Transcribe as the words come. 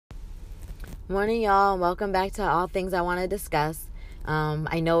Morning, y'all. Welcome back to All Things I Want to Discuss.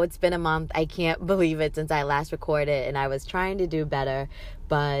 I know it's been a month. I can't believe it since I last recorded, and I was trying to do better,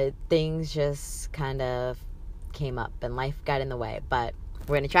 but things just kind of came up and life got in the way. But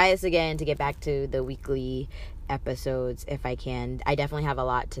we're going to try this again to get back to the weekly episodes if I can. I definitely have a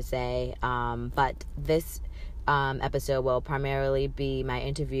lot to say, but this episode will primarily be my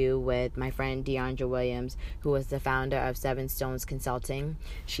interview with my friend Deandra Williams, who was the founder of Seven Stones Consulting.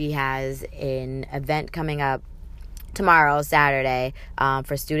 She has an event coming up tomorrow, Saturday,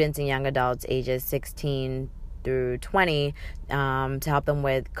 for students and young adults ages 16 through 20 to help them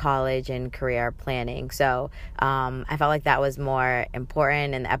with college and career planning. So I felt like that was more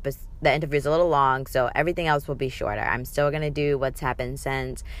important, and the interview is a little long, so everything else will be shorter. I'm still going to do what's happened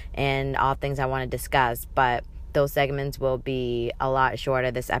since and all things I want to discuss, but those segments will be a lot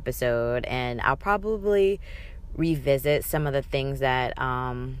shorter this episode, and I'll probably revisit some of the things that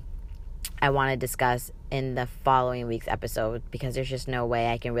I want to discuss in the following week's episode, because there's just no way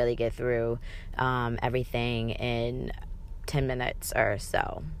I can really get through everything in 10 minutes or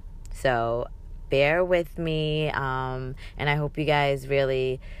so. So bear with me, and I hope you guys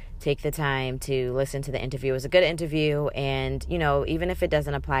really take the time to listen to the interview. It was a good interview, and, even if it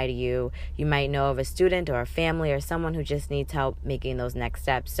doesn't apply to you, you might know of a student or a family or someone who just needs help making those next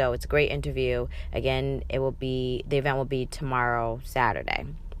steps. So it's a great interview. Again, the event will be tomorrow, Saturday.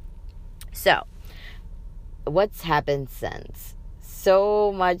 So, what's happened since?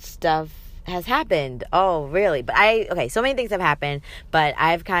 So much stuff has happened. Oh, really? But so many things have happened, but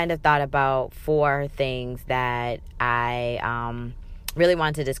I've kind of thought about 4 things that I really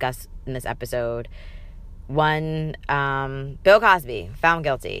wanted to discuss in this episode. 1, Bill Cosby, found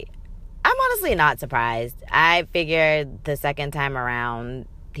guilty. I'm honestly not surprised. I figured the second time around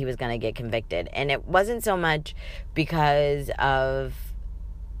he was going to get convicted, and it wasn't so much because of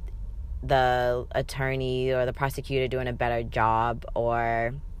the attorney or the prosecutor doing a better job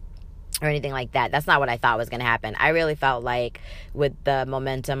or anything like that. That's not what I thought was going to happen. I really felt like with the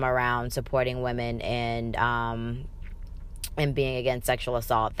momentum around supporting women and being against sexual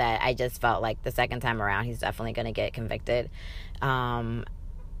assault, that I just felt like the second time around he's definitely going to get convicted. I'm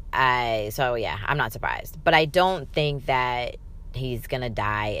not surprised. But I don't think that he's going to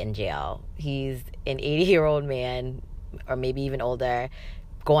die in jail. He's an 80-year-old man, or maybe even older,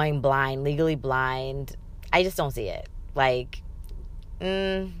 going blind, legally blind. I just don't see it.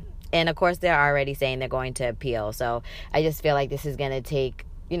 And of course they're already saying they're going to appeal. So I just feel like this is going to take,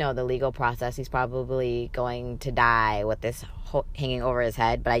 the legal process. He's probably going to die with this hanging over his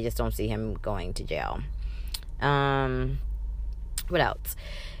head, but I just don't see him going to jail. What else?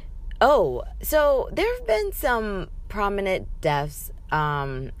 Oh, so there have been some prominent deaths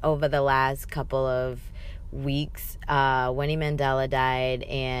over the last couple of weeks. Winnie Mandela died,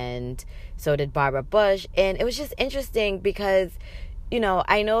 and so did Barbara Bush. And it was just interesting because,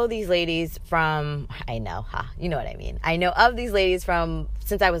 I know these ladies you know what I mean. I know of these ladies from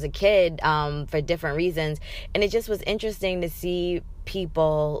since I was a kid, for different reasons. And it just was interesting to see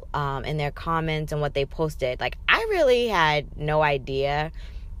people in their comments and what they posted. I really had no idea.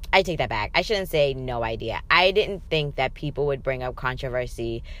 I take that back. I shouldn't say no idea. I didn't think that people would bring up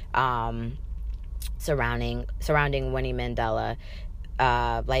controversy surrounding Winnie Mandela.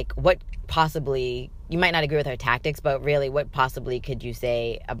 What possibly, you might not agree with her tactics, but really what possibly could you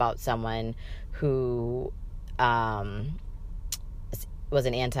say about someone who was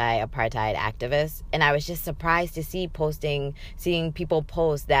an anti-apartheid activist? And I was just surprised to seeing people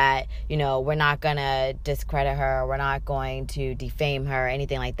post that, we're not going to discredit her, we're not going to defame her, or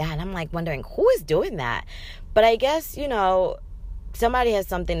anything like that. And I'm wondering, who is doing that? But I guess, somebody has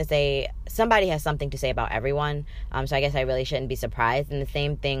something to say about everyone. So I guess I really shouldn't be surprised. And the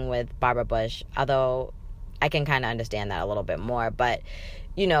same thing with Barbara Bush, although I can kind of understand that a little bit more. But,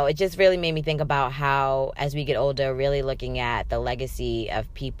 it just really made me think about how, as we get older, really looking at the legacy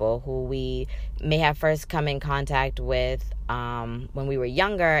of people who we may have first come in contact with when we were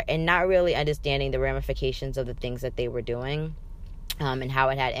younger, and not really understanding the ramifications of the things that they were doing. And how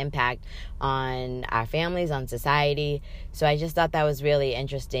it had impact on our families, on society. So I just thought that was really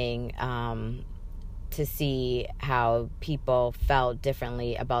interesting to see how people felt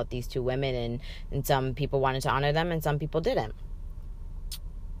differently about these 2 women. And some people wanted to honor them and some people didn't.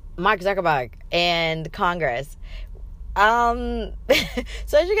 Mark Zuckerberg and Congress. So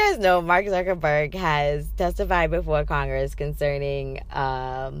as you guys know, Mark Zuckerberg has testified before Congress concerning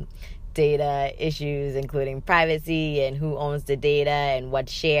data issues, including privacy and who owns the data and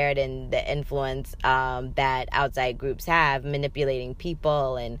what's shared, and the influence that outside groups have manipulating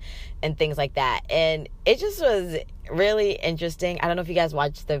people and things like that. And it just was really interesting. I don't know if you guys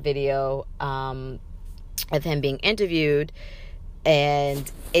watched the video of him being interviewed, and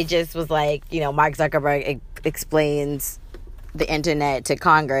it just was like, Mark Zuckerberg explains the internet to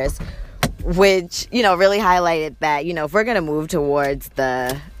Congress, which, really highlighted that, if we're going to move towards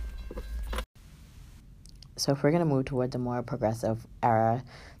a more progressive era,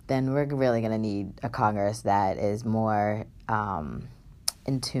 then we're really going to need a Congress that is more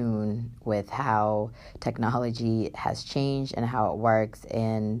in tune with how technology has changed and how it works,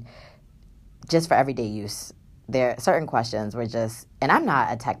 and just for everyday use. There are certain questions were just, and I'm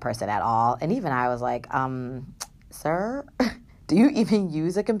not a tech person at all, and even I was like, sir, do you even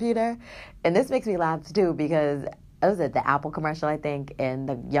use a computer? And this makes me laugh too, because was it the Apple commercial, I think, and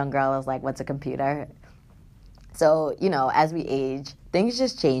the young girl was like, what's a computer? So, as we age, things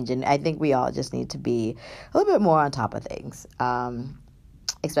just change, and I think we all just need to be a little bit more on top of things,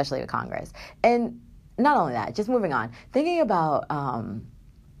 especially with Congress. And not only that, just moving on, thinking about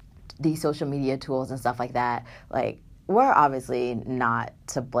these social media tools and stuff like that, like, we're obviously not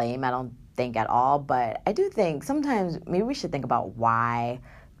to blame, I don't think at all, but I do think sometimes maybe we should think about why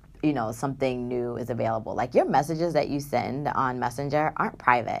something new is available. Like, your messages that you send on Messenger aren't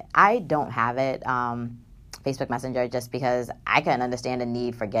private. I don't have it, Facebook Messenger, just because I couldn't understand the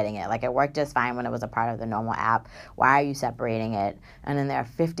need for getting it. Like, it worked just fine when it was a part of the normal app. Why are you separating it? And then there are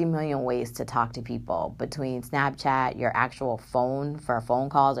 50 million ways to talk to people between Snapchat, your actual phone for phone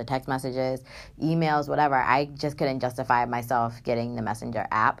calls or text messages, emails, whatever. I just couldn't justify myself getting the Messenger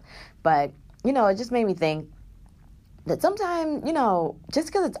app. But, it just made me think that sometimes, just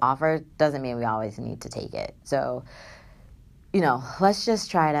because it's offered doesn't mean we always need to take it. So, let's just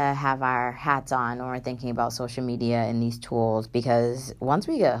try to have our hats on when we're thinking about social media and these tools, because once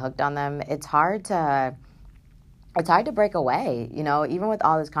we get hooked on them, it's hard to break away. Even with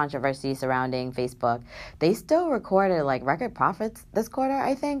all this controversy surrounding Facebook, they still recorded like record profits this quarter,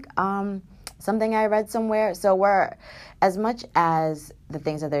 I think. Something I read somewhere. So we're, as much as the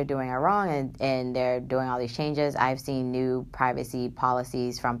things that they're doing are wrong and they're doing all these changes, I've seen new privacy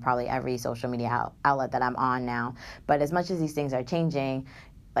policies from probably every social media outlet that I'm on now. But as much as these things are changing,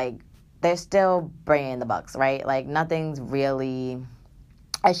 like, they're still bringing in the bucks, right? Like, nothing's really,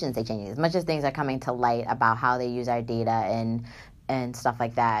 I shouldn't say changing, as much as things are coming to light about how they use our data and stuff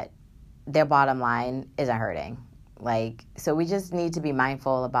like that, their bottom line isn't hurting. Like, so we just need to be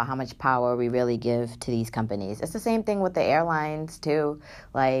mindful about how much power we really give to these companies. It's the same thing with the airlines too.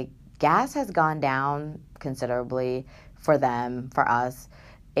 Like, gas has gone down considerably for them, for us,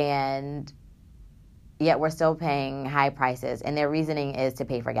 and yet we're still paying high prices, and their reasoning is to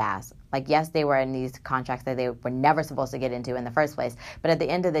pay for gas. Like, yes, they were in these contracts that they were never supposed to get into in the first place, but at the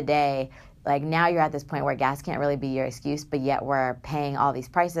end of the day, like, now you're at this point where gas can't really be your excuse, but yet we're paying all these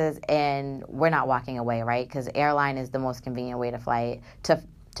prices and we're not walking away, right? Because airline is the most convenient way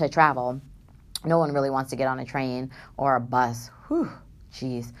to travel. No one really wants to get on a train or a bus. Whew,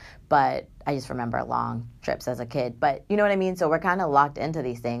 jeez. But I just remember long trips as a kid. But you know what I mean? So we're kind of locked into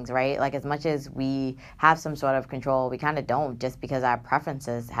these things, right? Like, as much as we have some sort of control, we kind of don't, just because our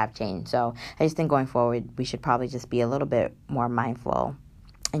preferences have changed. So I just think going forward, we should probably just be a little bit more mindful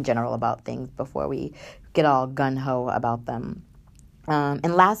in general about things before we get all gung-ho about them.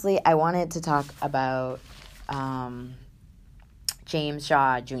 And lastly, I wanted to talk about James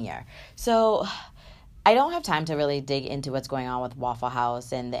Shaw Jr. So I don't have time to really dig into what's going on with Waffle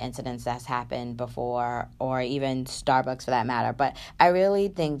House and the incidents that's happened before, or even Starbucks for that matter. But I really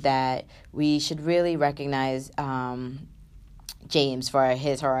think that we should really recognize James for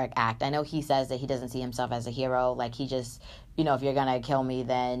his heroic act. I know he says that he doesn't see himself as a hero. Like, he just, if you're going to kill me,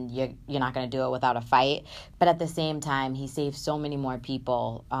 then you're not going to do it without a fight. But at the same time, he saved so many more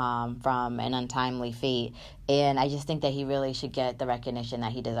people from an untimely fate. And I just think that he really should get the recognition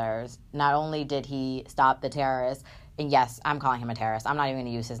that he deserves. Not only did he stop the terrorists, and yes, I'm calling him a terrorist. I'm not even going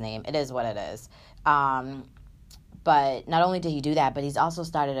to use his name. It is what it is. But not only did he do that, but he's also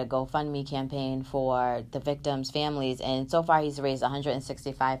started a GoFundMe campaign for the victims' families. And so far, he's raised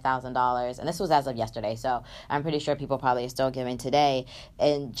 $165,000. And this was as of yesterday. So I'm pretty sure people probably are still giving today.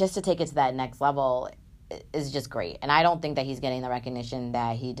 And just to take it to that next level is just great. And I don't think that he's getting the recognition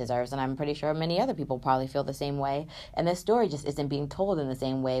that he deserves. And I'm pretty sure many other people probably feel the same way. And this story just isn't being told in the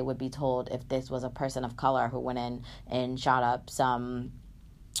same way it would be told if this was a person of color who went in and shot up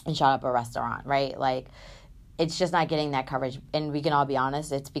a restaurant, right? Like, it's just not getting that coverage, and we can all be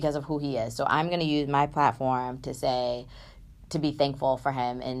honest, it's because of who he is. So I'm going to use my platform to be thankful for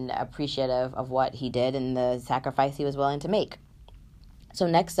him and appreciative of what he did and the sacrifice he was willing to make. So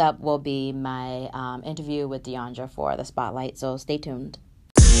next up will be my interview with Deandra for the Spotlight, so stay tuned.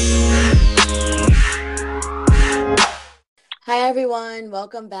 Hi everyone,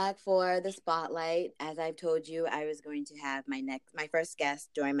 welcome back for the spotlight. As I've told you, I was going to have my first guest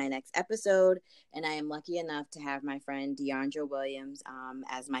join my next episode, and I am lucky enough to have my friend Deandra Williams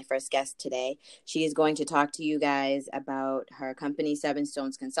as my first guest today. She is going to talk to you guys about her company Seven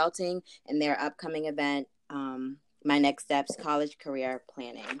Stones Consulting and their upcoming event, My Next Steps College Career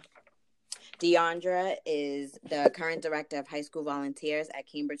Planning. Deandra is the current director of high school volunteers at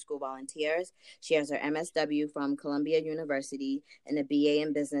Cambridge School Volunteers. She has her MSW from Columbia University and a BA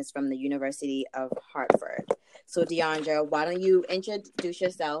in business from the University of Hartford. So, Deandra, why don't you introduce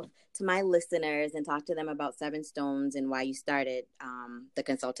yourself to my listeners and talk to them about Seven Stones and why you started the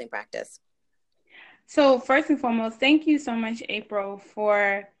consulting practice? So, first and foremost, thank you so much, April,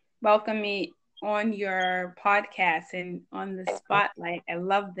 for welcoming me on your podcast and on the spotlight. I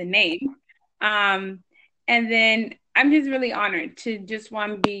love the name. Um, and then I'm just really honored to just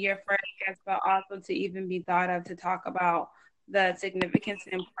want to be your first guest, but also to even be thought of to talk about the significance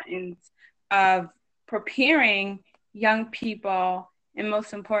and importance of preparing young people, and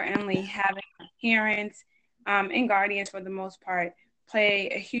most importantly, having parents and guardians for the most part play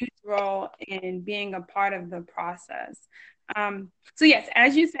a huge role in being a part of the process. So yes,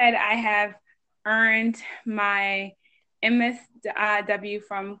 as you said, I have earned my MSW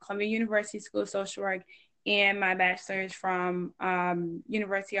from Columbia University School of Social Work and my bachelor's from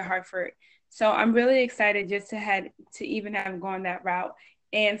University of Hartford. So I'm really excited just to even have gone that route.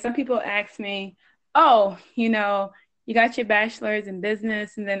 And some people ask me, "Oh, you got your bachelor's in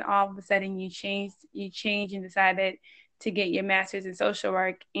business, and then all of a sudden you change and decided to get your master's in social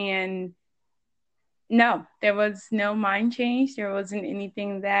work." And no, there was no mind change. There wasn't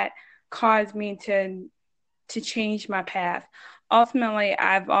anything that caused me to change my path. Ultimately,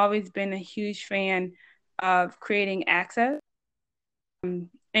 I've always been a huge fan of creating access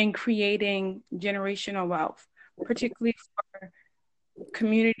and creating generational wealth, particularly for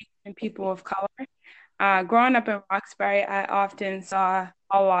communities and people of color. Growing up in Roxbury, I often saw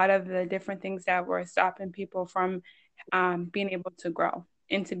a lot of the different things that were stopping people from being able to grow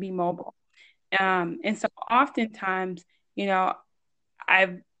and to be mobile. And so oftentimes, you know,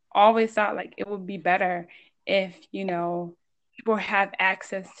 I've always thought like it would be better if, people have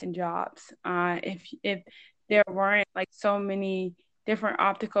access to jobs. If there weren't like so many different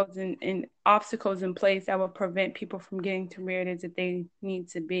and obstacles in place that would prevent people from getting to where it is that they need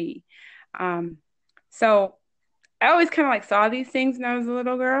to be. Um, so I always kind of like saw these things when I was a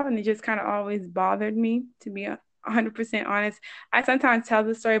little girl, and it just kind of always bothered me, to be 100% honest. I sometimes tell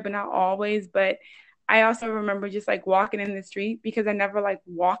the story, but not always. But I also remember just like walking in the street because I never like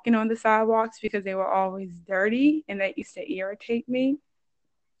walking on the sidewalks because they were always dirty, and that used to irritate me.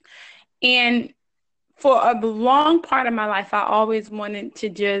 And for a long part of my life, I always wanted to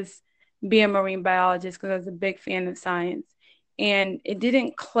just be a marine biologist because I was a big fan of science. And it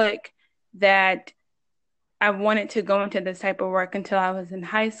didn't click that I wanted to go into this type of work until I was in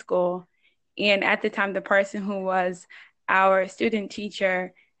high school. And at the time, the person who was our student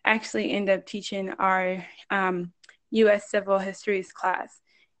teacher actually ended up teaching our U.S. Civil Histories class.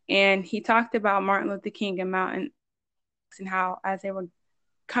 And he talked about Martin Luther King and Malcolm X and how, as they were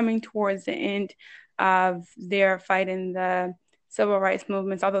coming towards the end of their fight in the civil rights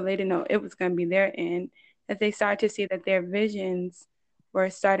movements, although they didn't know it was going to be their end, that they started to see that their visions were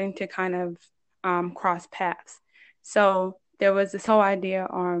starting to kind of cross paths. So there was this whole idea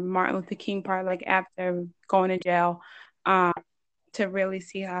on Martin Luther King part, like after going to jail, um, to really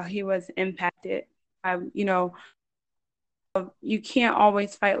see how he was impacted. You can't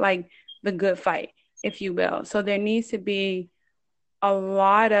always fight like the good fight, if you will. So there needs to be a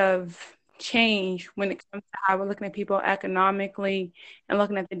lot of change when it comes to how we're looking at people economically and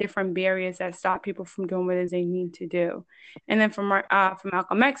looking at the different barriers that stop people from doing what it is they need to do. And then for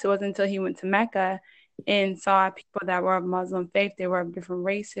Malcolm X, it wasn't until he went to Mecca and saw people that were of Muslim faith, they were of different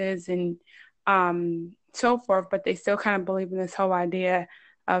races and so forth, but they still kind of believe in this whole idea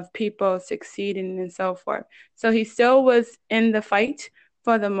of people succeeding and so forth. So he still was in the fight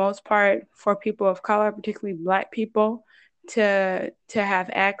for the most part for people of color, particularly Black people, to have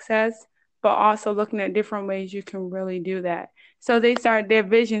access, but also looking at different ways you can really do that. So their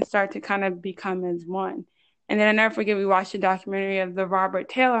visions start to kind of become as one. And then I never forget, we watched a documentary of the Robert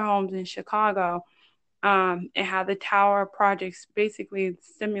Taylor homes in Chicago, and how the Tower projects basically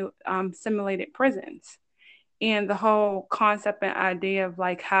simulated prisons. And the whole concept and idea of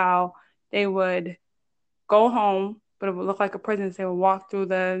like how they would go home, but it would look like a prison. So they would walk through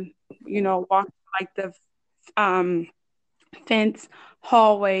walk like the um, fence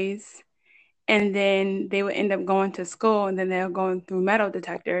hallways, and then they would end up going to school, and then they were going through metal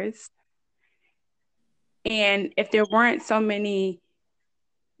detectors. And if there weren't so many,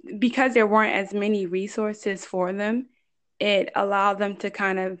 because there weren't as many resources for them, it allowed them to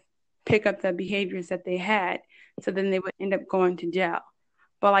kind of pick up the behaviors that they had. So then they would end up going to jail.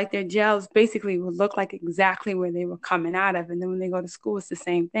 But like their jails basically would look like exactly where they were coming out of. And then when they go to school, it's the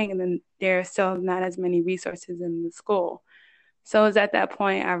same thing. And then there's still not as many resources in the school. So it was at that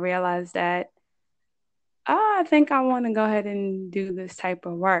point I realized that, I think I want to go ahead and do this type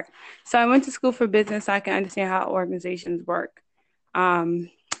of work. So I went to school for business so I can understand how organizations work. Um,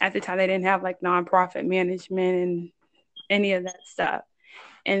 at the time, they didn't have like nonprofit management and any of that stuff.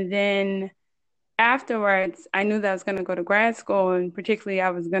 And then afterwards, I knew that I was going to go to grad school, and particularly I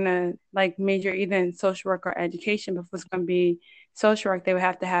was going to like major either in social work or education. But if it was going to be social work, they would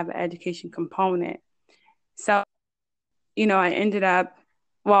have to have an education component. So, I ended up,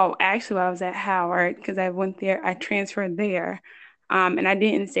 well, actually, I was at Howard because I went there, I transferred there. And I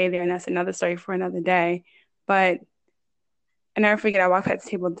didn't stay there, and that's another story for another day. But I never forget, I walked past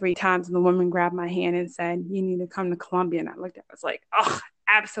the table 3 times, and the woman grabbed my hand and said, "You need to come to Columbia." And I looked at her, I was like, "Oh,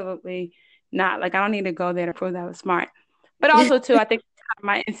 absolutely not. Like, I don't need to go there to prove that I was smart." But also, too, I think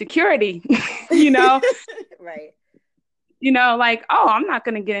my insecurity, you know, Right. like, oh, I'm not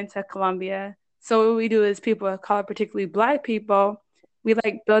going to get into Columbia. So what we do is people of color, particularly Black people, we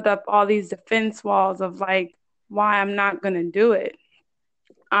like build up all these defense walls of like why I'm not going to do it.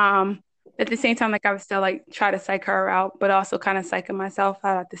 Um, at the same time, like I would still like try to psych her out, but also kind of psyching myself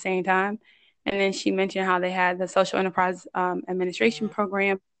out at the same time. And then she mentioned how they had the social enterprise administration Mm.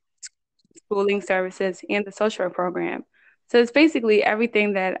 program, schooling services, and the social work program. So it's basically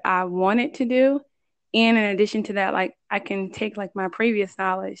everything that I wanted to do. And in addition to that, like I can take like my previous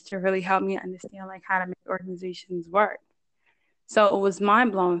knowledge to really help me understand like how to make organizations work. So it was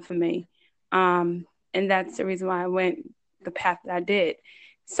mind blowing for me. And that's the reason why I went the path that I did.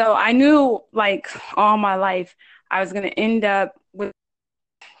 So I knew like all my life I was going to end up with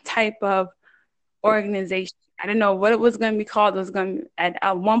type of organization. I didn't know what it was going to be called. It was going to be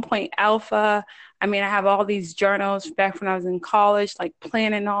at one point Alpha. I mean, I have all these journals back when I was in college, like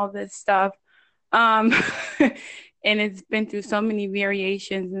planning all this stuff. Um, and it's been through so many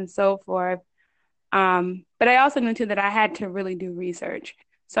variations and so forth. But I also knew too that I had to really do research.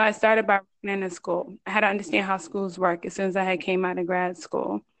 So I started by working in a school. I had to understand how schools work as soon as I had came out of grad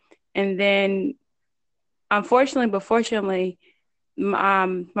school. And then, unfortunately, but fortunately, when I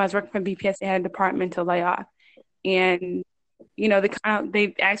was working for BPS, they had a departmental layoff. And,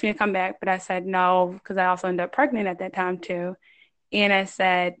 they asked me to come back, but I said no, because I also ended up pregnant at that time too. And I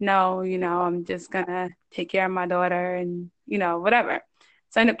said, no, I'm just going to take care of my daughter and, whatever.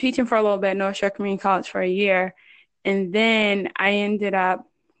 So I ended up teaching for a little bit at North Shore Community College for a year. And then I ended up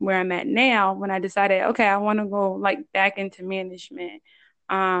where I'm at now when I decided, okay, I want to go like back into management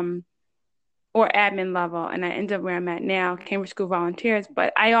or admin level. And I ended up where I'm at now, Cambridge School Volunteers.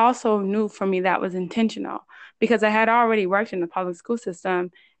 But I also knew for me that was intentional because I had already worked in the public school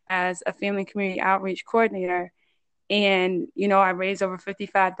system as a family and community outreach coordinator. And, I raised over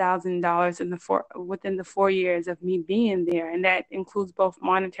 $55,000 within the 4 years of me being there. And that includes both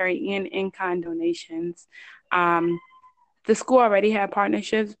monetary and in-kind donations. The school already had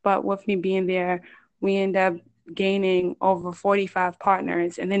partnerships, but with me being there, we ended up gaining over 45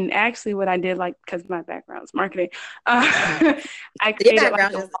 partners. And then actually what I did, like, because my background is marketing, I Your created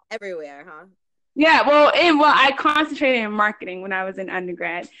background is everywhere, huh? yeah, I concentrated in marketing when I was in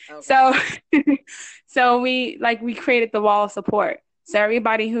undergrad. Okay. So we created the wall of support. So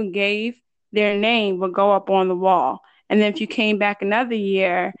everybody who gave their name would go up on the wall. And then if you came back another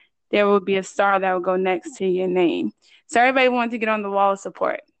year, there would be a star that would go next to your name. So everybody wanted to get on the wall of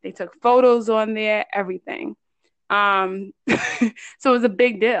support. They took photos on there, everything. So it was a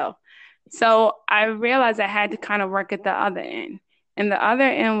big deal. So I realized I had to kind of work at the other end. And the other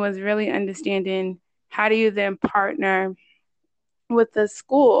end was really understanding how do you then partner with the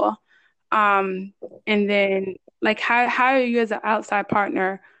school, and then like how do you as an outside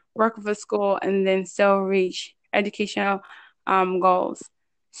partner work with a school and then still reach educational goals.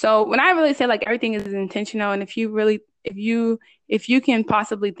 So when I really say like everything is intentional, and if you can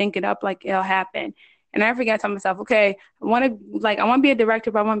possibly think it up, like it'll happen. And I forgot to tell myself, okay, I want to be a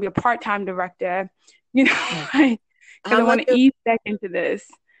director, but I want to be a part-time director, like, because I want to ease back into this.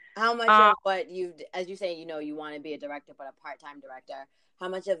 How much of what as you say, you want to be a director, but a part-time director, how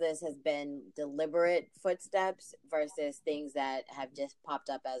much of this has been deliberate footsteps versus things that have just popped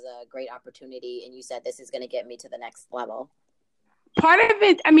up as a great opportunity and you said, this is going to get me to the next level? Part of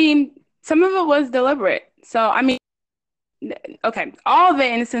it, I mean, some of it was deliberate. So, I mean, okay, all of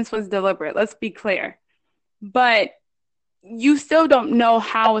it in a sense was deliberate. Let's be clear. But you still don't know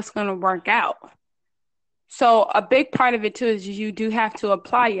how it's going to work out. So a big part of it too is you do have to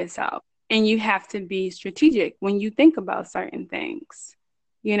apply yourself and you have to be strategic when you think about certain things,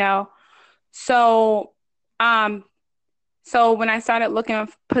 you know? So, um, so when I started looking at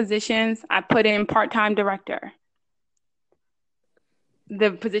positions, I put in part-time director.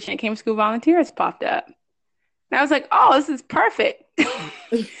 The position at Cambridge School Volunteers popped up. And I was like, oh, this is perfect.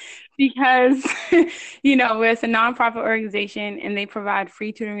 Because, it's a nonprofit organization and they provide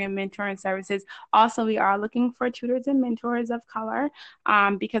free tutoring and mentoring services. Also, we are looking for tutors and mentors of color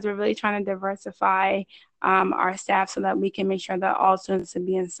because we're really trying to diversify our staff so that we can make sure that all students will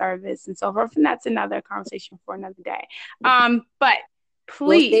be in service and so forth. And that's another conversation for another day. But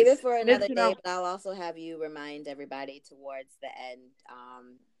We'll save please it for another visit day, but I'll also have you remind everybody towards the end,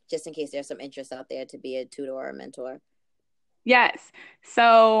 just in case there's some interest out there to be a tutor or a mentor. Yes.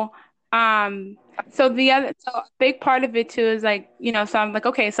 So a big part of it too is like, so I'm like,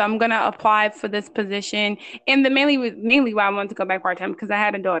 okay, so I'm gonna apply for this position. And the mainly why I wanted to go back part-time because I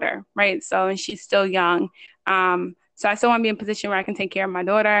had a daughter, right? So and she's still young. So I still want to be in a position where I can take care of my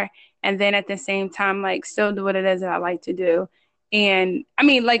daughter and then at the same time, like still do what it is that I like to do. And I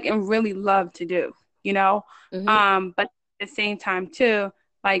mean, like, and really love to do, you know? But at the same time too,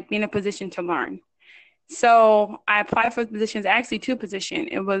 like be in a position to learn. So I applied for positions, actually two positions.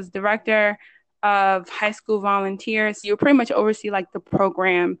 It was director of high school volunteers. You pretty much oversee like the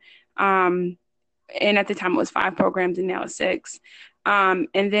program. And at the time it was 5 programs and now it's 6. And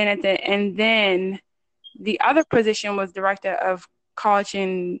then the other position was director of college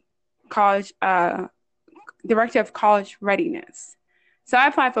director of college readiness. So I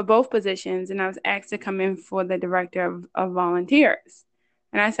applied for both positions and I was asked to come in for the director of volunteers.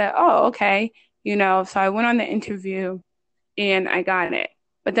 And I said, oh, okay. So I went on the interview and I got it.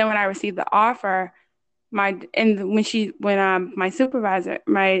 But then when I received the offer, my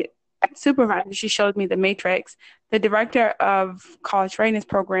supervisor, she showed me the matrix. The director of college readiness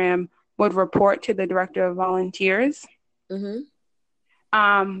program would report to the director of volunteers.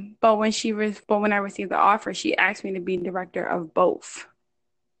 But when I received the offer, she asked me to be director of both.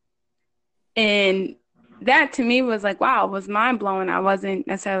 And that to me was like, wow, it was mind blowing. I wasn't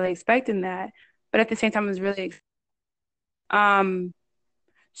necessarily expecting that, but at the same time, it was really,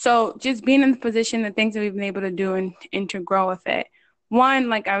 so just being in the position, the things that we've been able to do and to grow with it. One,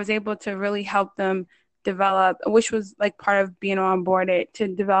 like I was able to really help them develop, which was like part of being on board it, to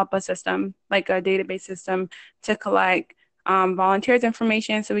develop a system, like a database system to collect volunteers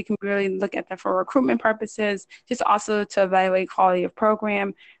information so we can really look at that for recruitment purposes, just also to evaluate quality of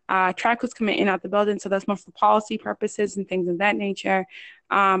program, track who's coming in and out the building. So that's more for policy purposes and things of that nature.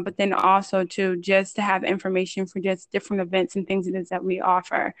 But then also just to have information for just different events and things it is that we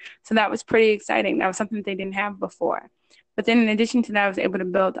offer. So that was pretty exciting. That was something that they didn't have before. But then in addition to that, I was able to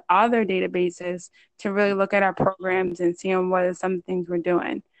build other databases to really look at our programs and see what are some things we're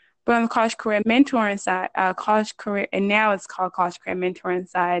doing. But on the college career mentoring side, and now it's called college career mentoring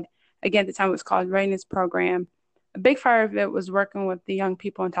side. Again, at the time it was called readiness program. A big part of it was working with the young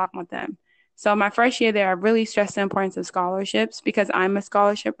people and talking with them. So my first year there, I really stressed the importance of scholarships because I'm a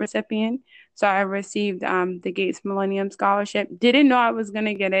scholarship recipient. So I received the Gates Millennium Scholarship. Didn't know I was going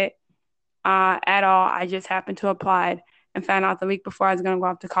to get it at all. I just happened to apply and found out the week before I was going to go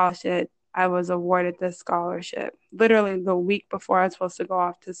off to college that I was awarded this scholarship. Literally the week before I was supposed to go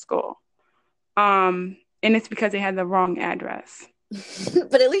off to school. And it's because they had the wrong address.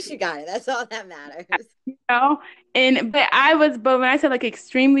 But at least you got it. That's all that matters. But when I said like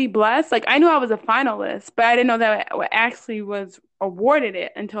extremely blessed, like I knew I was a finalist, but I didn't know that I actually was awarded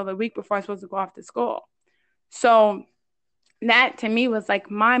it until the week before I was supposed to go off to school. So that to me was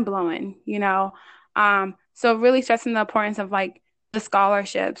like mind blowing, so really stressing the importance of like the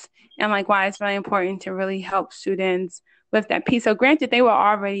scholarships and like why it's really important to really help students with that piece. So granted, they were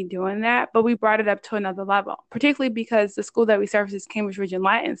already doing that, but we brought it up to another level, particularly because the school that we service is Cambridge Region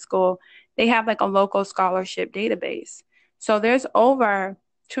Latin School. They have like a local scholarship database. So there's over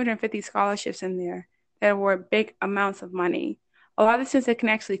 250 scholarships in there that were big amounts of money. A lot of the students that can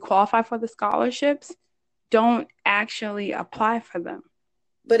actually qualify for the scholarships don't actually apply for them.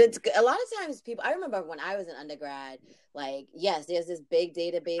 But it's a lot of times people, I remember when I was an undergrad, like, yes, there's this big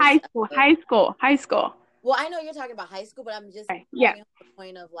database. High school. Well, I know you're talking about high school, but I'm just the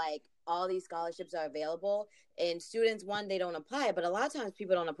point of like all these scholarships are available and students, one, they don't apply, but a lot of times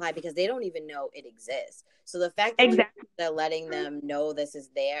people don't apply because they don't even know it exists. So the fact that they're letting them know this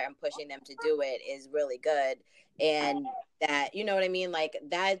is there and pushing them to do it is really good. And that, you know what I mean? Like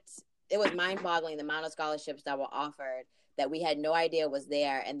it was mind boggling the amount of scholarships that were offered that we had no idea was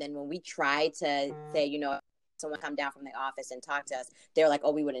there. And then when we tried to say, someone come down from the office and talk to us, they're like,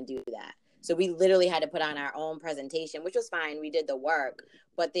 oh, we wouldn't do that. So we literally had to put on our own presentation, which was fine. We did the work.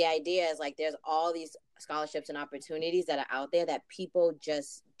 But the idea is like there's all these scholarships and opportunities that are out there that people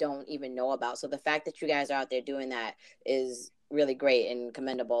just don't even know about. So the fact that you guys are out there doing that is really great and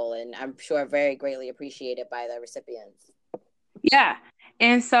commendable, and I'm sure very greatly appreciated by the recipients. Yeah.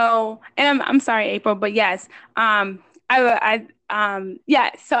 And so, and I'm sorry, April, but yes, yeah,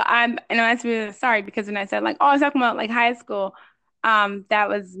 so and I'm really sorry because when I said like, oh, I was talking about like high school, that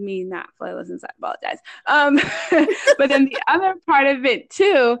was me not fully listening, so I apologize. But then the other part of it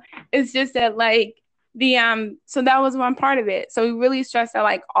too is just that like so that was one part of it. So we really stressed that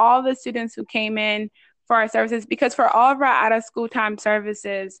like all the students who came in for our services, because for all of our out of school time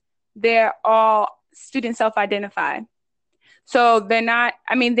services, they're all student self-identified. So they're not,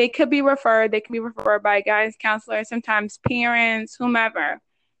 I mean, they can be referred by a guidance counselor, sometimes parents, whomever.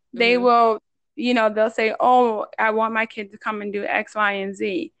 They will, they'll say, oh, I want my kid to come and do X, Y, and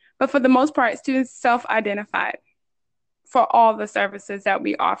Z. But for the most part, students self-identified for all the services that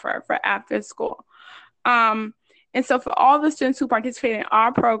we offer for after school. And so for all the students who participate in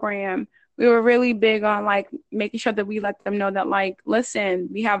our program, we were really big on like making sure that we let them know that like, listen,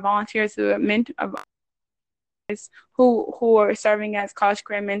 we have volunteers who are who are serving as college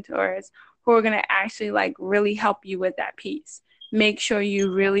career mentors who are going to actually like really help you with that piece. Make sure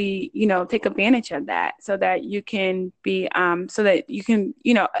you really, take advantage of that so that you can be, so that you can,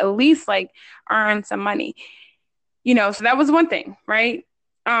 at least like earn some money, so that was one thing. Right.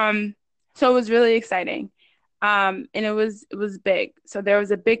 So it was really exciting. And it was big. So there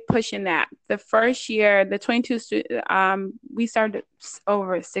was a big push in that. The first year, the 22 we started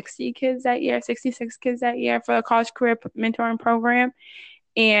over 60 kids that year, 66 kids that year for the college career mentoring program,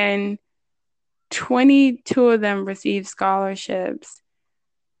 and 22 of them received scholarships.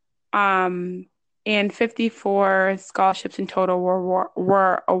 And 54 scholarships in total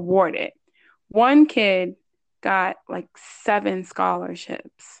were awarded. One kid got like 7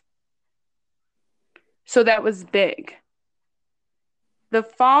 scholarships. So that was big. The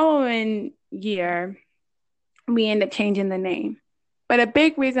following year, we ended up changing the name. But a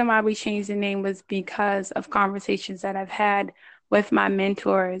big reason why we changed the name was because of conversations that I've had with my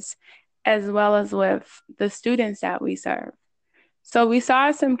mentors, as well as with the students that we serve. So we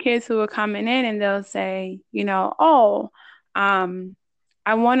saw some kids who were coming in and they'll say, I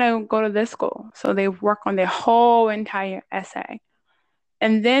want to go to this school. So they work on their whole entire essay.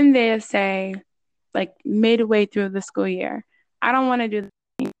 And then they'll say, like midway through the school year, I don't want to do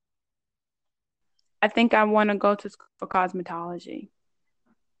this. I think I want to go to school for cosmetology.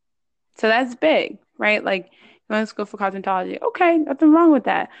 So that's big, right? Like, you want to school for cosmetology. Okay, nothing wrong with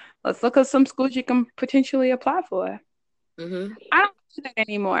that. Let's look at some schools you can potentially apply for. I don't do that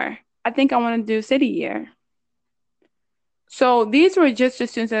anymore. I think I want to do city year. So these were just the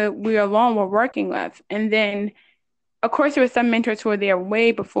students that we alone were working with. And then, of course, there were some mentors who were there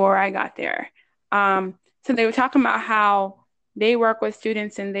way before I got there. So they were talking about how they work with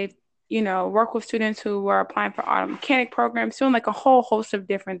students and they've, work with students who were applying for auto mechanic programs, doing like a whole host of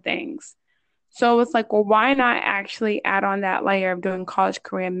different things. So it's like, well, why not actually add on that layer of doing college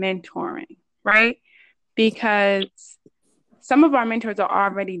career mentoring, right? Because some of our mentors are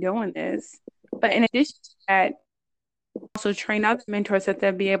already doing this. But in addition to that, also train other mentors that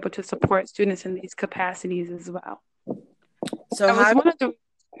they'll be able to support students in these capacities as well. So that was one of the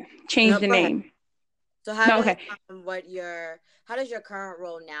change the name. So how does your current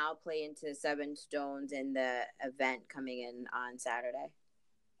role now play into Seven Stones and the event coming in on Saturday?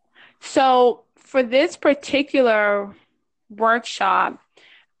 So for this particular workshop,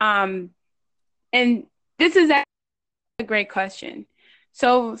 and this is a great question.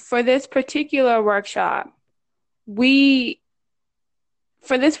 So for this particular workshop,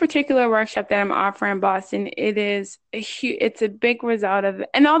 for this particular workshop that I'm offering in Boston, it's a big result of,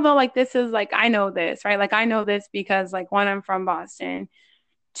 and although like this is like, I know this, right? Like I know this because like one, I'm from Boston.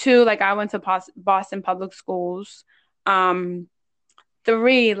 Two, like I went to Boston public schools.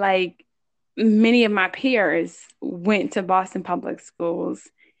 Three, like many of my peers went to Boston public schools.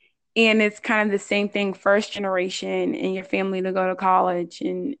 And it's kind of the same thing, first generation in your family to go to college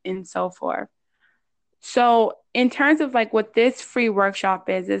and so forth. So in terms of like what this free workshop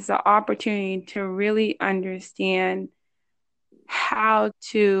is an opportunity to really understand how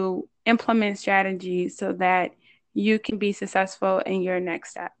to implement strategies so that you can be successful in your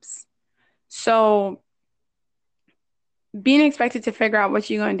next steps. So being expected to figure out what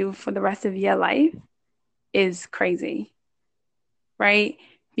you're going to do for the rest of your life is crazy, right?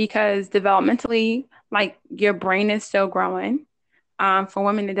 Because developmentally, like your brain is still growing. For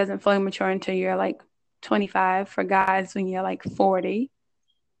women, it doesn't fully mature until you're like 25. For guys, when you're like 40.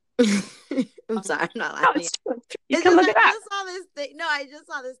 I'm sorry, I'm not No, laughing. it's true. You It's can just look I it up. just saw this thing. No, I just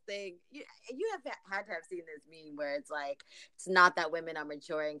saw this thing. You have had to have seen this meme where it's like it's not that women are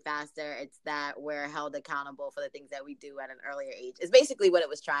maturing faster; it's that we're held accountable for the things that we do at an earlier age. It's basically what it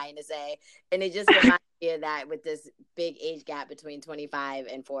was trying to say, and it just reminds me of that with this big age gap between 25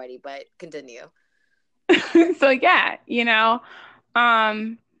 and 40. But continue. So yeah,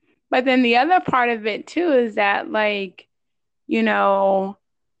 but then the other part of it too is that like, you know,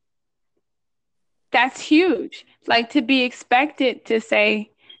 that's huge. Like to be expected to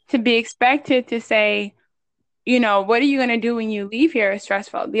say, what are you going to do when you leave here is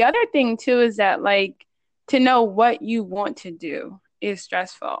stressful. The other thing too is that like to know what you want to do is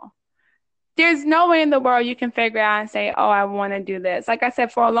stressful. There's no way in the world you can figure out and say, oh, I want to do this. Like I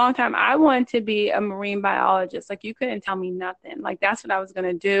said, for a long time, I wanted to be a marine biologist. Like you couldn't tell me nothing. Like that's what I was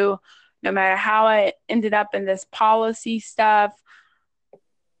going to do, no matter how I ended up in this policy stuff.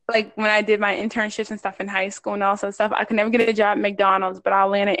 Like when I did my internships and stuff in high school and all that stuff, I could never get a job at McDonald's, but I'll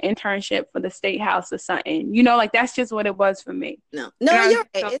land an internship for the state house or something. Like that's just what it was for me. No, you're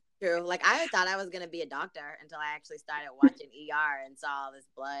right. It's true. Like I thought I was gonna be a doctor until I actually started watching ER and saw all this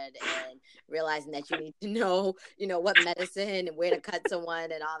blood and realizing that you need to know, what medicine and where to cut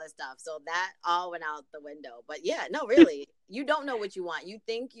someone and all this stuff. So that all went out the window. But yeah, no, really, you don't know what you want. You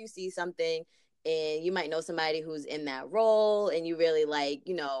think you see something, and you might know somebody who's in that role, and you really like,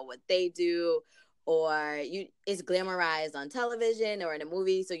 what they do, or it's glamorized on television or in a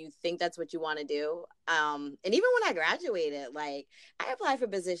movie, so you think that's what you want to do. And even when I graduated, like I applied for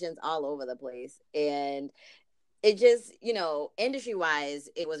positions all over the place, and it just, industry wise,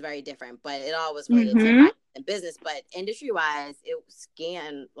 it was very different, but it all was related to finance and business. But industry wise,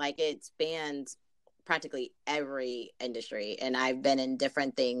 it spans practically every industry, and I've been in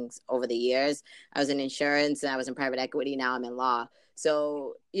different things over the years. I was in insurance, and I was in private equity. Now I'm in law.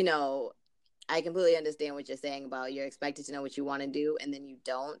 So I completely understand what you're saying about you're expected to know what you want to do, and then you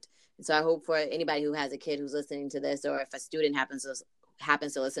don't. And so I hope for anybody who has a kid who's listening to this, or if a student happens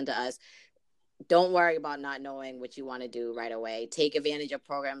to listen to us, don't worry about not knowing what you want to do right away. Take advantage of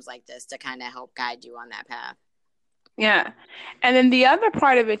programs like this to kind of help guide you on that path. Yeah. And then the other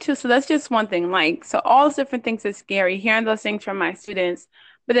part of it too, so that's just one thing, like, so all those different things is scary, hearing those things from my students.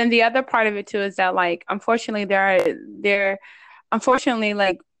 But then the other part of it too is that like, unfortunately, unfortunately,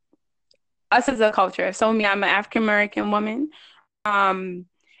 like us as a culture, so me, I'm an African American woman. And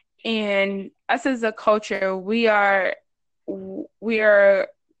us as a culture, we are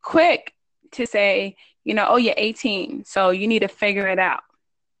quick to say, oh, you're 18, so you need to figure it out.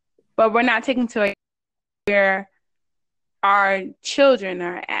 But we're not taking to where our children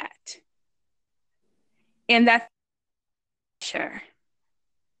are at. And that's sure.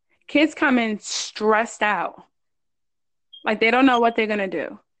 Kids come in stressed out. Like they don't know what they're going to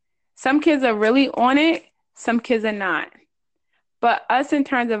do. Some kids are really on it. Some kids are not. But us, in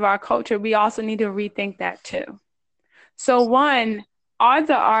terms of our culture, we also need to rethink that too. So one, odds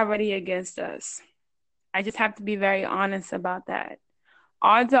are already against us. I just have to be very honest about that.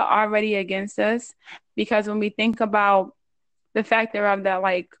 Odds are already against us because when we think about the fact thereof that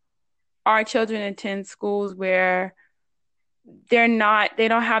like our children attend schools where they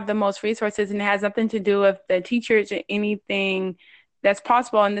don't have the most resources, and it has nothing to do with the teachers or anything that's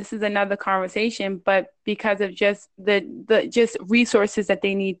possible. And this is another conversation, but because of just the just resources that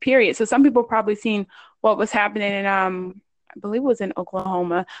they need, period. So some people probably seen what was happening in I believe it was in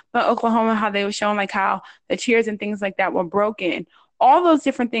Oklahoma, how they were showing like how the chairs and things like that were broken. All those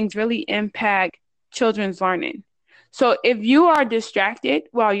different things really impact children's learning. So if you are distracted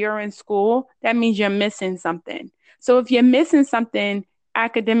while you're in school, that means you're missing something. So if you're missing something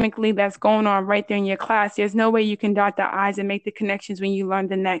academically that's going on right there in your class, there's no way you can dot the I's and make the connections when you learn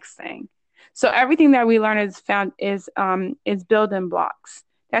the next thing. So everything that we learn is building blocks.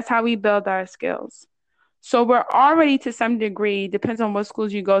 That's how we build our skills. So we're already, to some degree, depends on what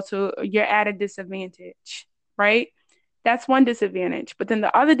schools you go to, you're at a disadvantage, right? That's one disadvantage. But then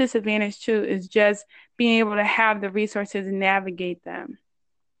the other disadvantage too is just being able to have the resources and navigate them.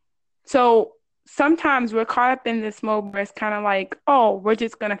 So sometimes we're caught up in this mode where it's kind of like, oh, we're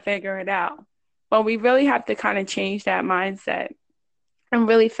just going to figure it out. But we really have to kind of change that mindset and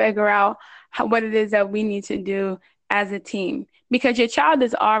really figure out what it is that we need to do as a team, because your child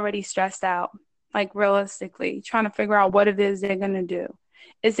is already stressed out, like realistically, trying to figure out what it is they're going to do.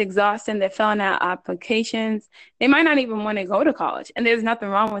 It's exhausting. They're filling out applications. They might not even want to go to college, and there's nothing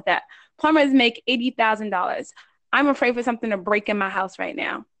wrong with that. Plumbers make $80,000. I'm afraid for something to break in my house right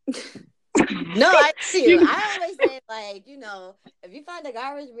now. No, I see you. I always say, like, if you find a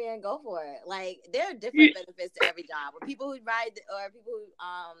garbage man, go for it. Like, there are different benefits to every job. With people who ride or people who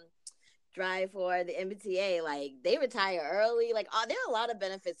drive for the MBTA, like, they retire early. Like, there are a lot of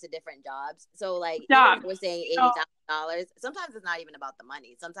benefits to different jobs. So, like, even if Job. we're saying So, $80,000, sometimes it's not even about the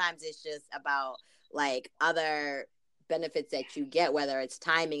money. Sometimes it's just about like other benefits that you get, whether it's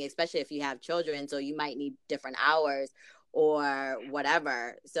timing, especially if you have children, so you might need different hours or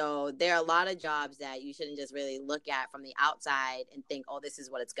whatever. So there are a lot of jobs that you shouldn't just really look at from the outside and think, oh, this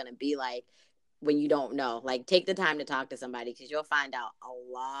is what it's going to be like, when you don't know. Like, take the time to talk to somebody, because you'll find out a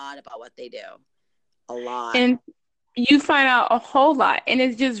lot about what they do. A lot. and you find out a whole lot, and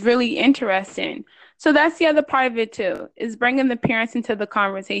it's just really interesting. So that's the other part of it too, is bringing the parents into the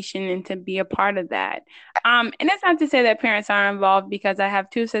conversation and to be a part of that. And that's not to say that parents aren't involved, because I have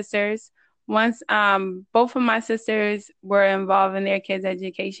two sisters. Once, both of my sisters were involved in their kids'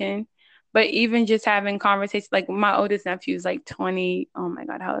 education, but even just having conversations, like my oldest nephew is like 20. Oh my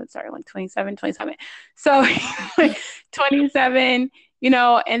God, how old? Sorry, like 27. So 27,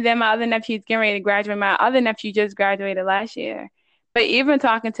 and then my other nephew's getting ready to graduate. My other nephew just graduated last year. But even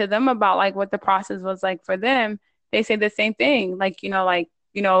talking to them about like what the process was like for them, they say the same thing.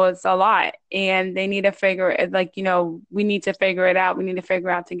 It's a lot, and they need to figure it, we need to figure it out. We need to figure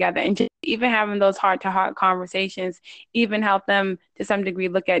it out together. And just even having those heart to heart conversations even help them to some degree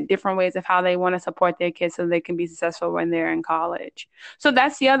look at different ways of how they want to support their kids so they can be successful when they're in college. So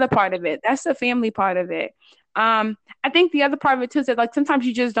that's the other part of it. That's the family part of it. I think the other part of it too is that, like, sometimes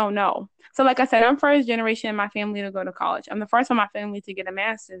you just don't know. So like I said, I'm first generation in my family to go to college. I'm the first in my family to get a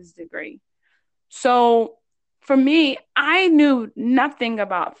master's degree. So for me, I knew nothing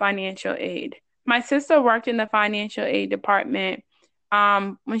about financial aid. My sister worked in the financial aid department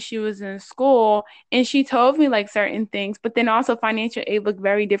when she was in school, and she told me like certain things, but then also financial aid looked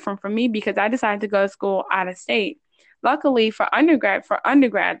very different for me because I decided to go to school out of state. Luckily for undergrad,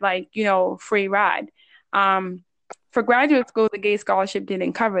 like, free ride. Um, for graduate school, the Gates Scholarship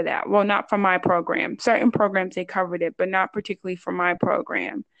didn't cover that. Well, not for my program. Certain programs they covered it, but not particularly for my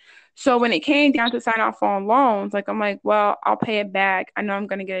program. So when it came down to sign off on loans, like I'm like, well, I'll pay it back. I know I'm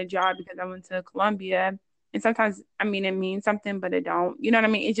gonna get a job because I went to Columbia. And sometimes, I mean, it means something, but it don't. You know what I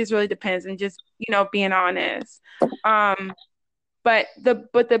mean? It just really depends, and just, being honest. Um, but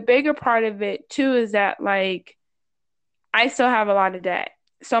the bigger part of it too is that, like, I still have a lot of debt.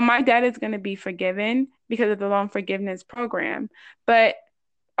 So my debt is going to be forgiven because of the loan forgiveness program. But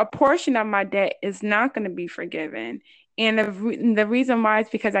a portion of my debt is not going to be forgiven. And the reason why is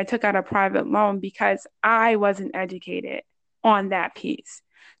because I took out a private loan because I wasn't educated on that piece.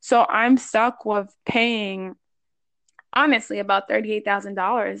 So I'm stuck with paying, honestly, about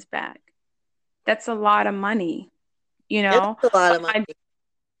 $38,000 back. That's a lot of money, you It's know? a lot But of money.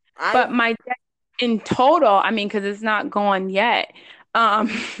 my debt in total, I mean, because it's not gone yet,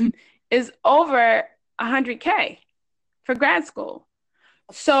 um, is over 100K for grad school.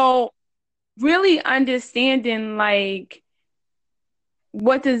 So really understanding, like,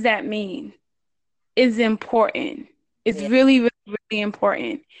 what does that mean is important. It's Yeah. really, really, really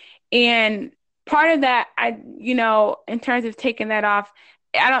important. And part of that, in terms of taking that off,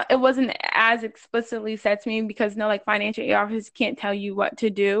 it wasn't as explicitly said to me because no, like, financial aid officers can't tell you what to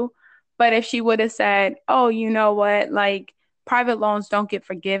do. But if she would have said, oh, you know what, like, private loans don't get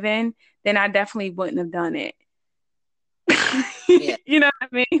forgiven, then I definitely wouldn't have done it. Yeah. You know what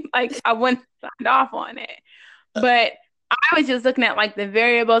I mean? Like, I wouldn't have signed off on it. But I was just looking at like the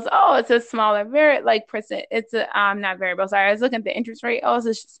variables. Oh, it's a smaller percent. It's a not variable. Sorry, I was looking at the interest rate. Oh, it's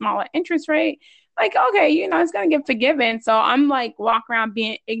a smaller interest rate. Like, okay, it's gonna get forgiven. So I'm like walk around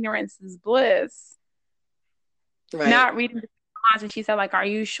being ignorance is bliss, Right. not reading the lines. And she said, like, are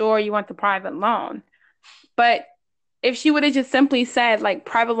you sure you want the private loan? But if she would have just simply said, like,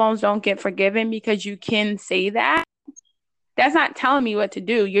 private loans don't get forgiven because you can say that, that's not telling me what to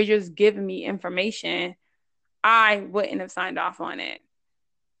do. You're just giving me information. I wouldn't have signed off on it,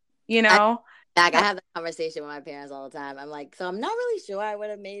 you I know? Like, I have that conversation with my parents all the time. I'm like, so I'm not really sure I would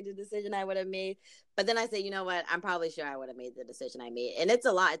have made the decision I would have made. But then I say, you know what? I'm probably sure I would have made the decision I made. And it's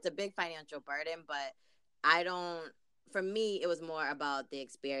a lot. It's a big financial burden, but I don't, for me, it was more about the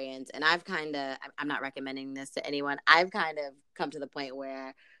experience. And I'm not recommending this to anyone. I've kind of come to the point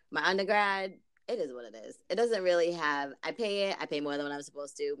where my undergrad, it is what it is. It doesn't really have, I pay it. I pay more than what I'm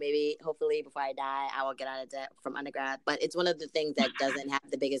supposed to. Maybe, hopefully, before I die, I will get out of debt from undergrad. But it's one of the things that doesn't have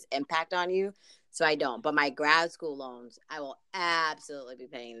the biggest impact on you. So I don't. But my grad school loans, I will absolutely be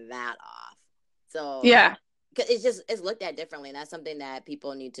paying that off. So Yeah. it's looked at differently. And that's something that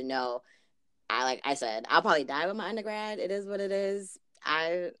people need to know. Like I said, I'll probably die with my undergrad. It is what it is.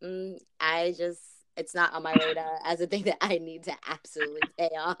 I just, it's not on my radar as a thing that I need to absolutely pay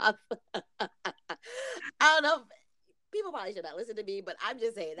off. I don't know. People probably should not listen to me, but I'm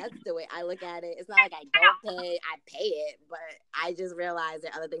just saying that's the way I look at it. It's not like I don't pay, I pay it, but I just realize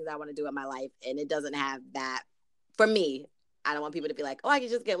there are other things I want to do in my life, and it doesn't have that for me. I don't want people to be like, oh, I can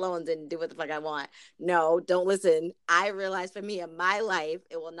just get loans and do what the fuck I want. No, don't listen. I realize for me in my life,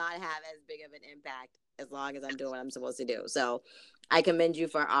 it will not have as big of an impact as long as I'm doing what I'm supposed to do. So I commend you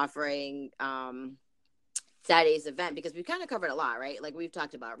for offering Saturday's event, because we kind of covered a lot, right? Like we've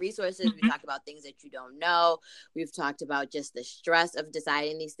talked about resources, we've talked about things that you don't know, we've talked about just the stress of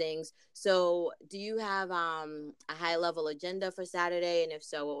deciding these things. So do you have a high level agenda for Saturday? And if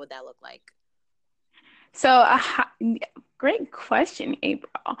so, what would that look like? So, great question,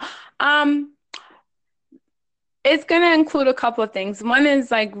 April. It's going to include a couple of things. One is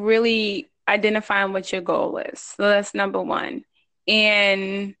like really identifying what your goal is. So that's number one.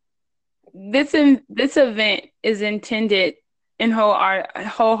 And this event is intended and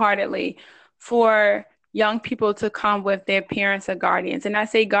wholeheartedly for young people to come with their parents or guardians. And I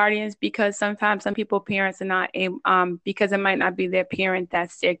say guardians because sometimes some people parents are not because it might not be their parent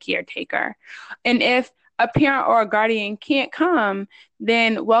that's their caretaker. And if a parent or a guardian can't come,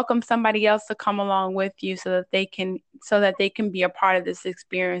 then welcome somebody else to come along with you so that they can be a part of this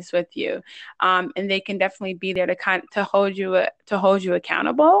experience with you, and they can definitely be there to hold you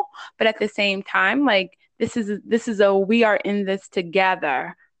accountable. But at the same time, like this is a we are in this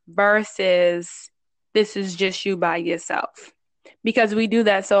together versus this is just you by yourself, because we do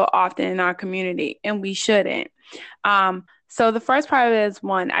that so often in our community and we shouldn't. So the first part of it is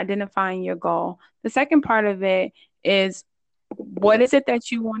one, identifying your goal. The second part of it is what is it that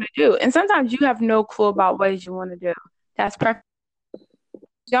you want to do? And sometimes you have no clue about what it is you want to do. That's perfect.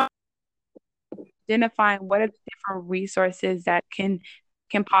 Identifying what are the different resources that can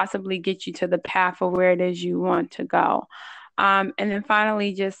possibly get you to the path of where it is you want to go. And then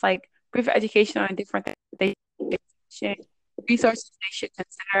finally, just like brief education on different things resources they should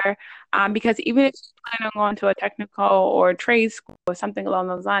consider, because even if you plan on going to a technical or trade school or something along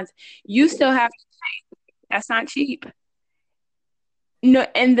those lines, you still have to pay. That's not cheap. No,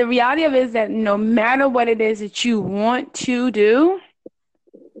 and the reality of it is that no matter what it is that you want to do,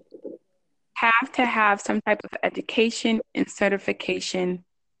 have to have some type of education and certification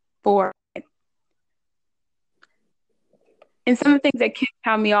for it. And some of the things that kids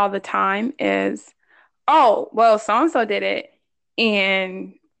tell me all the time is, oh, well, so-and-so did it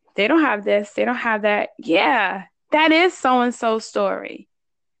and they don't have this, they don't have that. Yeah, that is so-and-so's story.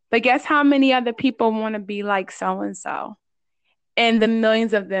 But guess how many other people want to be like so-and-so? And the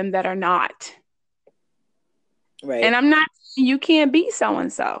millions of them that are not. Right. And I'm not saying you can't be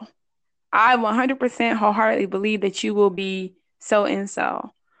so-and-so. I 100% wholeheartedly believe that you will be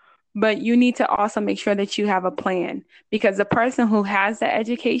so-and-so. But you need to also make sure that you have a plan, because the person who has the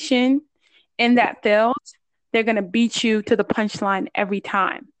education in that field, they're going to beat you to the punchline every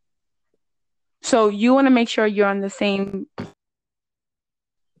time. So you want to make sure you're on the same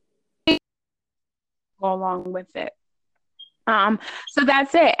go along with it. So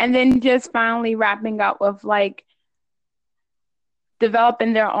that's it. And then just finally wrapping up with like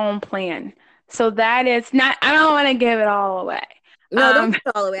developing their own plan. So that is not, I don't want to give it all away. No, don't give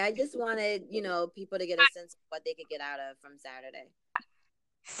it all away. I just wanted, people to get a sense of what they could get out of from Saturday.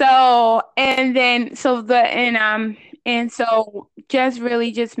 So, just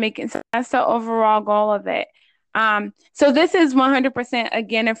really just making, so that's the overall goal of it. So this is 100%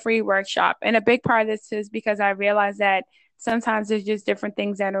 again a free workshop, and a big part of this is because I realize that sometimes there's just different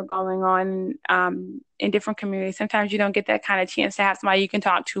things that are going on in different communities. Sometimes you don't get that kind of chance to have somebody you can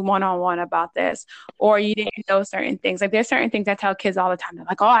talk to one-on-one about this, or you didn't know certain things. Like there's certain things I tell kids all the time. They're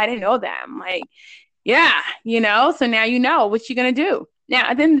like, oh, I didn't know that. I'm like, yeah, so now you know what you're going to do. Now,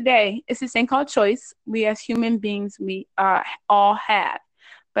 at the end of the day, it's this thing called choice. We as human beings, we all have.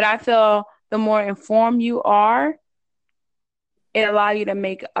 But I feel the more informed you are, it allows you to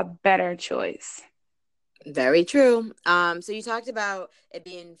make a better choice. Very true. So you talked about it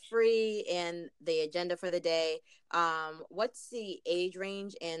being free and the agenda for the day. What's the age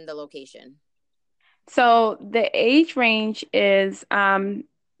range and the location? So the age range is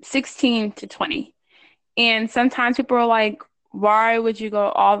 16 to 20. And sometimes people are like, why would you go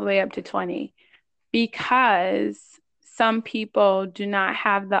all the way up to 20? Because some people do not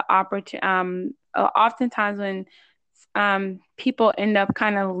have the opportunity. Oftentimes when people end up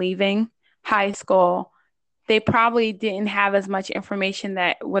kind of leaving high school, they probably didn't have as much information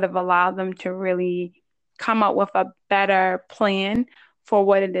that would have allowed them to really come up with a better plan for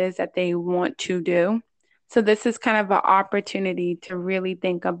what it is that they want to do. So this is kind of an opportunity to really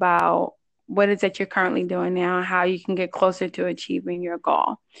think about what is it you're currently doing now, how you can get closer to achieving your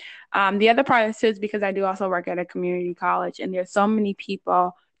goal. The other part of this is because I do also work at a community college, and there's so many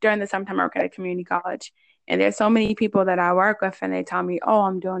people during the summertime I work at a community college, and there's so many people that I work with, and they tell me, "Oh,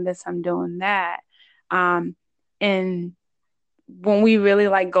 I'm doing this, I'm doing that," and when we really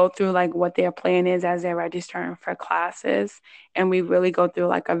like go through like what their plan is as they're registering for classes, and we really go through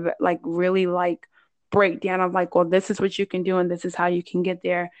like a like really like breakdown of like, well, this is what you can do and this is how you can get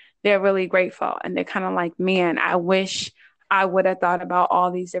there. They're really grateful, and they're kind of like, man, I wish I would have thought about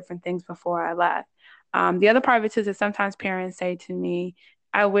all these different things before I left. The other part of it is that sometimes parents say to me,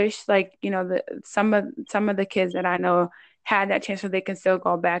 I wish like, you know, some of the kids that I know had that chance so they can still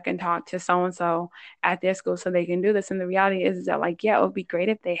go back and talk to so and so at their school so they can do this. And the reality is that, like, yeah, it would be great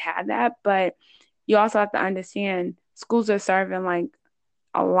if they had that, but you also have to understand schools are serving like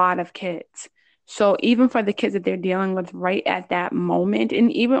a lot of kids. So even for the kids that they're dealing with right at that moment, and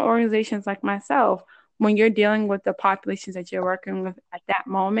even organizations like myself, when you're dealing with the populations that you're working with at that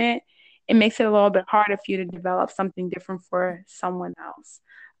moment, it makes it a little bit harder for you to develop something different for someone else.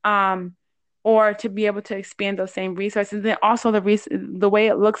 Um, or to be able to expand those same resources. Then also the way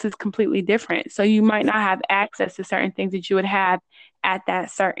it looks is completely different. So you might not have access to certain things that you would have at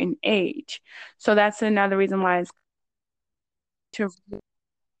that certain age. So that's another reason why it's to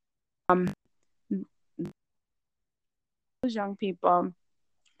um, those young people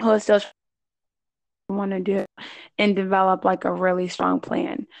who are still want to do and develop like a really strong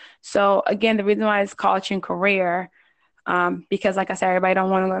plan. So again, the reason why it's college and career, because like I said, everybody don't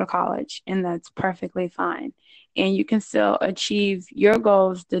want to go to college, and that's perfectly fine. And you can still achieve your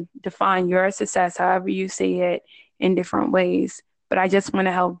goals to define your success however you see it in different ways. But I just want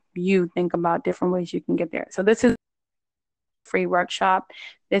to help you think about different ways you can get there. So this is a free workshop.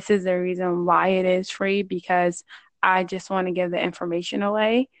 This is the reason why it is free, because I just want to give the information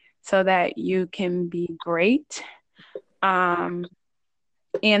away so that you can be great. Um,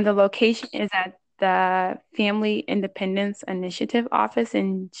 and the location is at the Family Independence Initiative office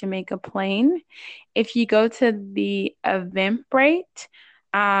in Jamaica Plain. If you go to the Eventbrite,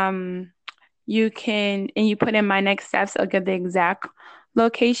 um, you can, and you put in my next steps, I'll give the exact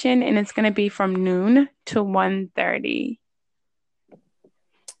location, and it's going to be from noon to 1:30.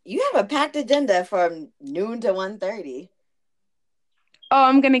 You have a packed agenda from noon to 1:30. Oh,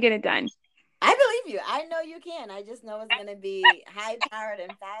 I'm going to get it done. I believe you. I know you can. I just know it's going to be high powered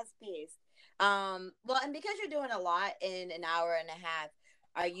and fast paced. Well, and because you're doing a lot in an hour and a half,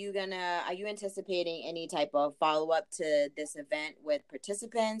 are you anticipating any type of follow up to this event with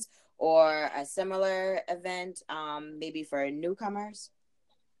participants or a similar event, maybe for newcomers?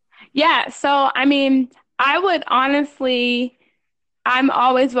 Yeah, so I mean, I would honestly, I'm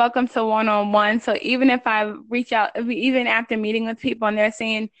always welcome to one-on-one. So even if I reach out, even after meeting with people and they're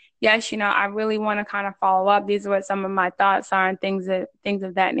saying, yes, you know, I really want to kind of follow up. These are what some of my thoughts are and things of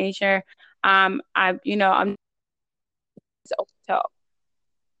that nature. I'm open to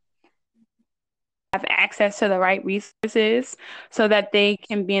have access to the right resources so that they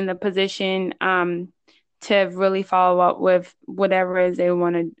can be in the position to really follow up with whatever it is they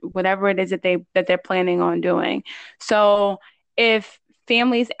want to, whatever it is that they're planning on doing. So if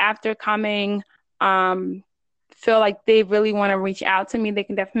families after coming feel like they really want to reach out to me, they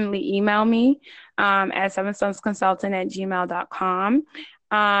can definitely email me at sevenstonesconsultant@gmail.com.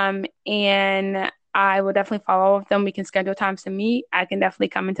 And I will definitely follow up with them. We can schedule times to meet. I can definitely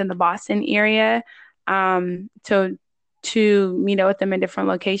come into the Boston area to meet up with them in different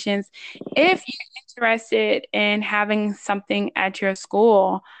locations. If you're interested in having something at your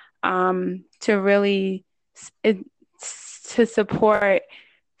school to really to support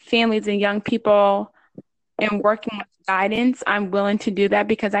families and young people and working with guidance, I'm willing to do that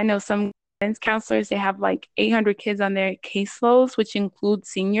because I know some guidance counselors, they have like 800 kids on their caseloads, which includes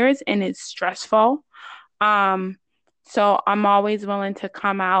seniors, and it's stressful. Um, so I'm always willing to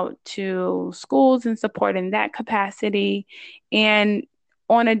come out to schools and support in that capacity. And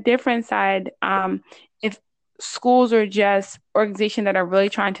on a different side, if schools are just organizations that are really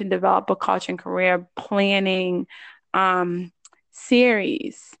trying to develop a culture and career planning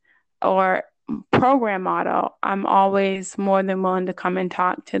series or program model, I'm always more than willing to come and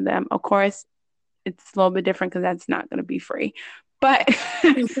talk to them. Of course, it's a little bit different because that's not going to be free, but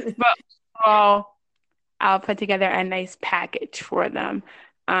but overall, I'll put together a nice package for them.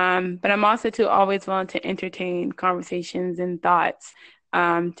 But I'm also too always willing to entertain conversations and thoughts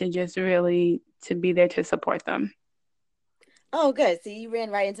to just really to be there to support them. Oh, good. So you ran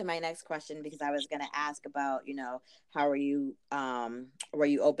right into my next question because I was going to ask about, how are you were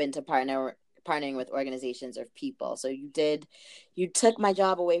you open to partnering with organizations or people. So you took my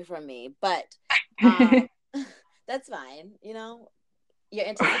job away from me, but that's fine. You're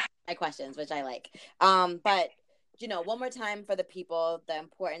anticipating my questions, which I like. But one more time for the people, the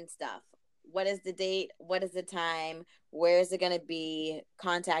important stuff. What is the date? What is the time? Where is it going to be?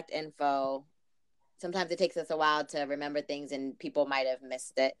 Contact info. Sometimes it takes us a while to remember things and people might have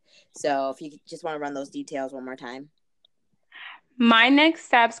missed it. So if you just want to run those details one more time. My Next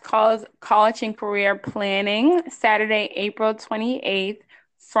Steps College and Career Planning, Saturday, April 28th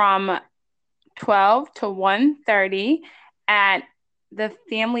from 12 to 1:30 at the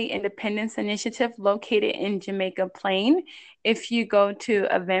Family Independence Initiative located in Jamaica Plain. If you go to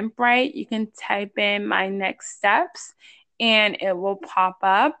Eventbrite, you can type in My Next Steps and it will pop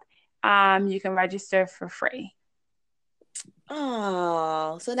up. You can register for free.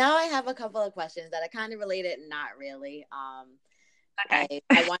 Oh, so now I have a couple of questions that are kind of related, not really. Okay.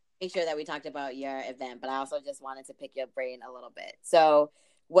 I want to make sure that we talked about your event, but I also just wanted to pick your brain a little bit. So,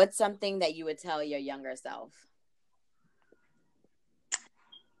 what's something that you would tell your younger self?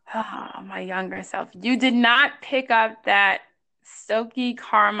 Oh, my younger self. You did not pick up that Stokely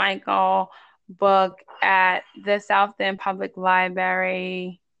Carmichael book at the South End Public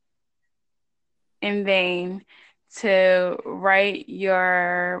Library in vain to write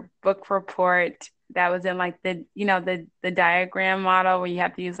your book report that was in like the diagram model where you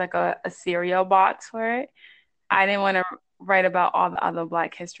have to use like a cereal box for it. I didn't want to write about all the other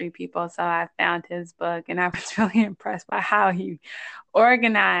Black history people, so I found his book and I was really impressed by how he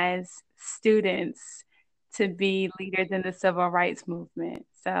organized students to be leaders in the civil rights movement.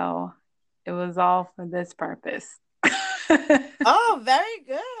 So it was all for this purpose. Oh, very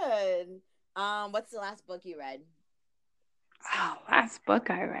good. What's the last book you read? Oh, last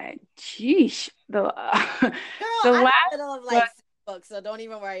book I read. Sheesh. Girl, The I'm in last the middle of book, books, so don't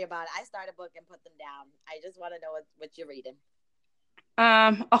even worry about it. I start a book and put them down. I just want to know what you're reading.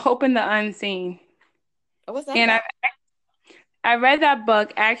 A Hope in the Unseen. Oh, what's that And about? I read that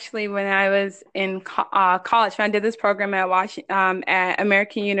book actually when I was in college. When I did this program at at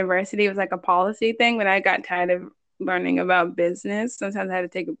American University. It was like a policy thing. When I got tired of learning about business, sometimes I had to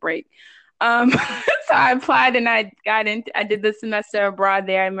take a break. So I applied and I did the semester abroad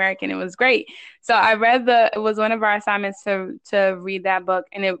there at American. It was great. So I read it was one of our assignments to read that book,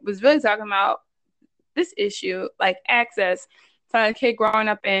 and it was really talking about this issue, like access. So a kid growing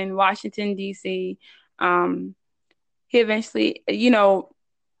up in Washington, D.C., he eventually,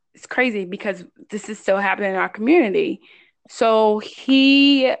 it's crazy because this is still happening in our community. So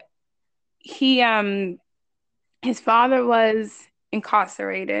his father was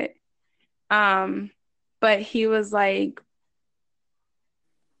incarcerated, but he was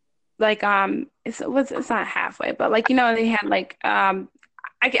it's not halfway, but they had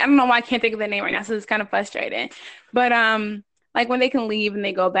I don't know why I can't think of the name right now, so it's kind of frustrating. But like when they can leave and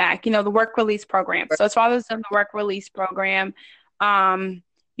they go back, the work release program. So his father's in the work release program.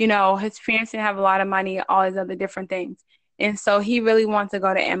 His parents didn't have a lot of money, all these other different things. And so he really wanted to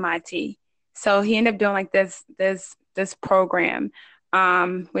go to MIT. So he ended up doing like this program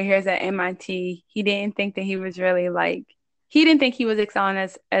where he was at MIT. He didn't think that he was really he didn't think he was excelling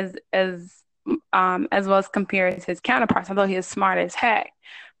as well as compared to his counterparts, although he was smart as heck.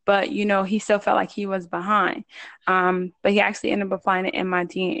 But he still felt like he was behind. But he actually ended up applying to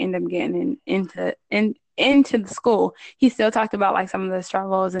MIT and ended up getting into the school. He still talked about like some of the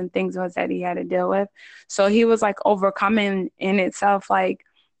struggles and things that he had to deal with. So he was like overcoming in itself,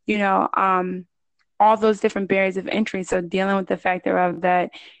 all those different barriers of entry. So dealing with the factor of that,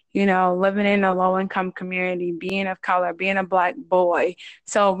 living in a low income community, being of color, being a Black boy.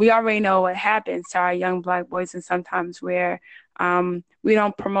 So we already know what happens to our young Black boys, and sometimes where we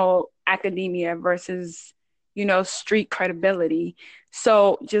don't promote academia versus, street credibility.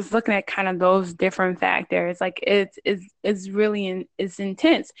 So just looking at kind of those different factors, like it's it's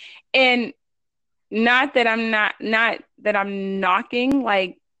intense. And not that I'm knocking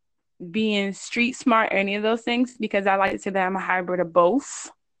like being street smart or any of those things, because I like to say that I'm a hybrid of both.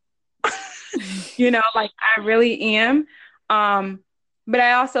 Like I really am. But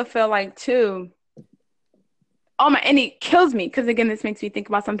I also feel like too, and it kills me because again, this makes me think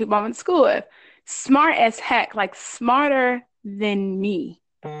about some people I went to school with. Smart as heck, like smarter than me,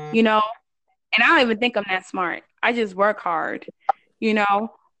 and I don't even think I'm that smart. I just work hard,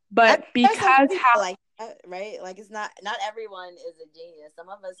 but because how like that, right? Like it's not everyone is a genius. Some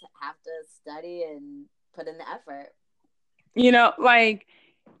of us have to study and put in the effort.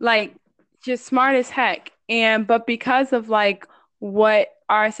 Like just smart as heck. But because of like what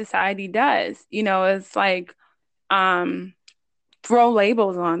our society does, it's like throw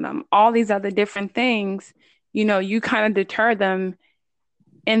labels on them, all these other different things, you kind of deter them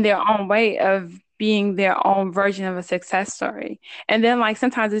in their own way of being their own version of a success story. And then like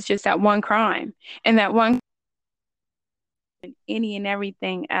sometimes it's just that one crime and that one any and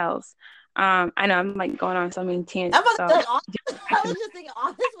everything else. I know I'm like going on so many tangents. So I was just thinking,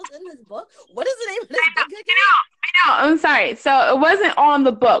 all this was in this book. What is the name of this book again? I know. I'm sorry. So it wasn't on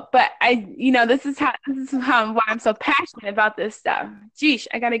the book, but this is why I'm so passionate about this stuff. Geesh,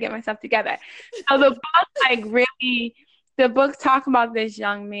 I got to get myself together. So the book talk about this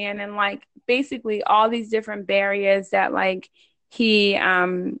young man and like basically all these different barriers that like he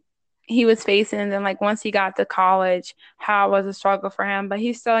was facing, and then like once he got to college, how it was a struggle for him, but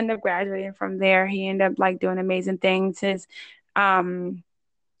he still ended up graduating from there. He ended up like doing amazing things. His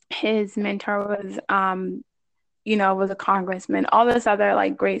mentor was a congressman, all this other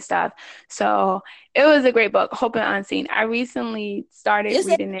like great stuff. So it was a great book, Hope and Unseen. I recently started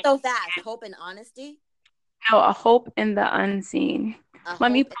reading it so fast. Hope and Honesty. No, A Hope in the Unseen.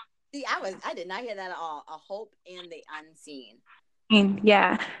 See, I did not hear that at all. A Hope in the Unseen.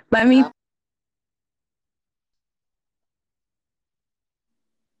 Yeah. Let me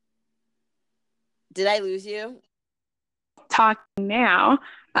Did I lose you? Talking now.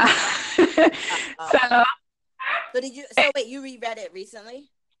 So wait, you reread it recently?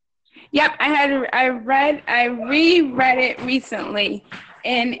 Yep, I reread it recently,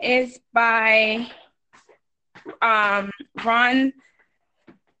 and it's by Ron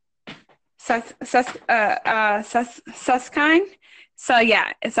Suskind. So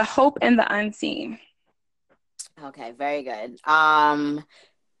yeah, it's A Hope in the Unseen. Okay, very good. And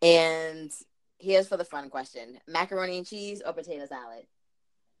here's for the fun question: macaroni and cheese or potato salad?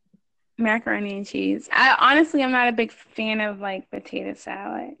 Macaroni and cheese. I'm not a big fan of like potato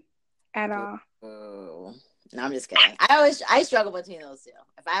salad at all. Ooh. No, I'm just kidding. I struggle between those two.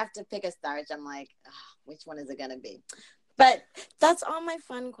 If I have to pick a starch, I'm like, which one is it gonna be? But that's all my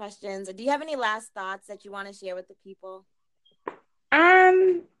fun questions. Do you have any last thoughts that you want to share with the people?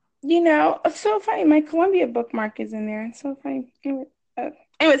 It's so funny. My Columbia bookmark is in there. It's so funny.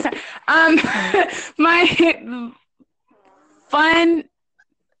 Anyway, sorry.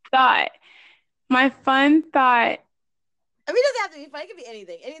 My fun thought. I mean, it doesn't have to be fun. It could be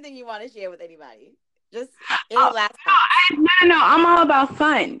anything. Anything you want to share with anybody. Just any last thoughts. No. I'm all about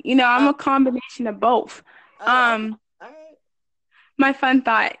fun. I'm a combination of both. All right. My fun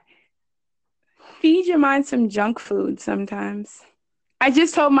thought. Feed your mind some junk food sometimes. I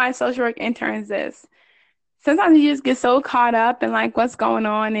just told my social work interns this. Sometimes you just get so caught up in like what's going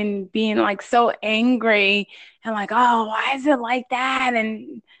on and being like so angry and like, oh, why is it like that?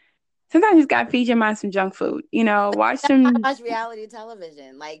 And sometimes you just gotta feed your mind some junk food. Watch reality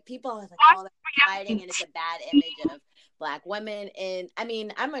television. Like people are like, oh, that's fighting, and it's a bad image of Black women. And I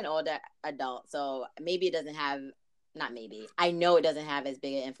mean, I'm an older adult, so maybe it doesn't have. Not maybe. I know it doesn't have as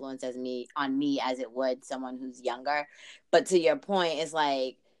big an influence on me as it would someone who's younger. But to your point, it's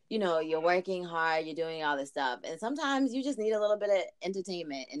like, you're working hard, you're doing all this stuff. And sometimes you just need a little bit of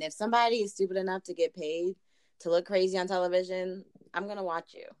entertainment. And if somebody is stupid enough to get paid to look crazy on television, I'm going to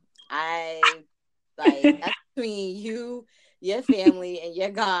watch you. That's between you, your family, and your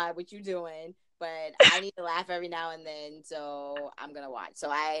God, what you doing. But I need to laugh every now and then. So I'm going to watch. So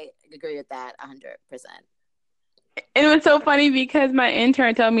I agree with that 100%. And it was so funny because my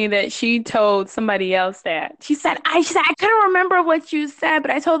intern told me that she told somebody else that. She said, I couldn't remember what you said,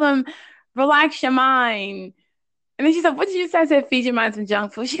 but I told them, relax your mind. And then she said, what did you say? I said, feed your mind some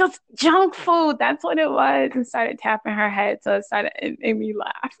junk food. She goes, junk food, that's what it was. And started tapping her head. So it made me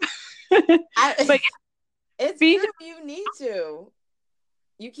laugh. But it's true, you need to.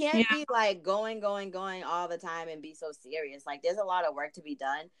 You can't be like going all the time and be so serious. Like there's a lot of work to be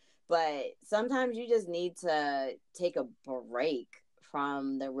done. But sometimes you just need to take a break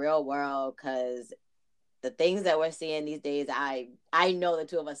from the real world because the things that we're seeing these days, I know the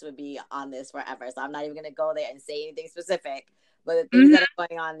two of us would be on this forever. So I'm not even going to go there and say anything specific. But the things that are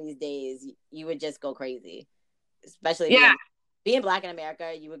going on these days, you would just go crazy. Especially being Black in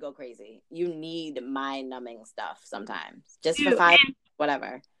America, you would go crazy. You need mind-numbing stuff sometimes. Just for 5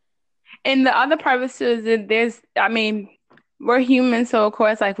 whatever. And the other part of it is that we're human, so of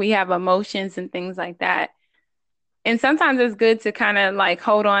course, like we have emotions and things like that. And sometimes it's good to kind of like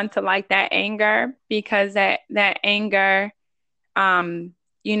hold on to like that anger because that anger, can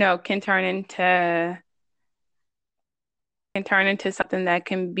turn into something that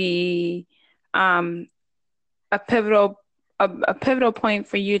can be a pivotal point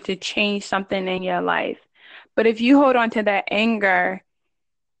for you to change something in your life. But if you hold on to that anger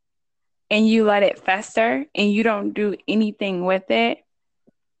and you let it fester and you don't do anything with it,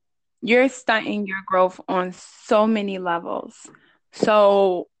 you're stunting your growth on so many levels.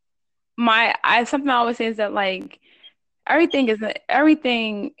 So something I always say is that like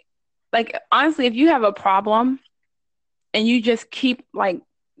everything, like honestly, if you have a problem and you just keep like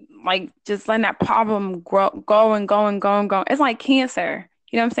just letting that problem go and go and go and go, it's like cancer.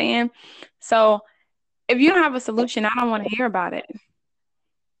 You know what I'm saying? So if you don't have a solution, I don't want to hear about it.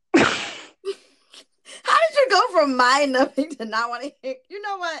 How did you go from mind numbing to not want to hear? You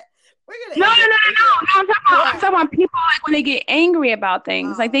know what? We're gonna No. end it right here. I'm talking about people like when they get angry about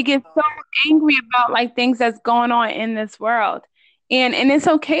things. Like they get so angry about like things that's going on in this world. And it's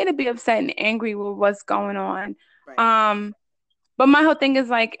okay to be upset and angry with what's going on. Right. But my whole thing is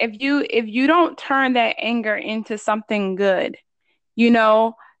like if you don't turn that anger into something good, you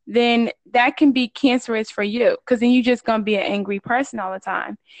know, then that can be cancerous for you because then you're just gonna be an angry person all the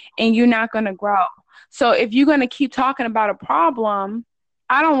time and you're not gonna grow. So if you're gonna keep talking about a problem,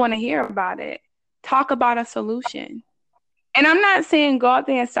 I don't want to hear about it. Talk about a solution. And I'm not saying go out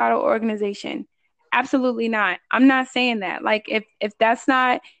there and start an organization. Absolutely not. I'm not saying that. Like if that's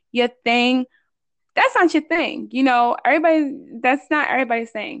not your thing, that's not your thing. You know, that's not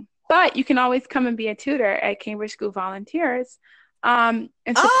everybody's thing. But you can always come and be a tutor at Cambridge School Volunteers and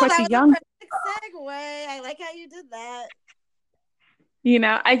support That the was young. a perfect segue. I like how you did that. You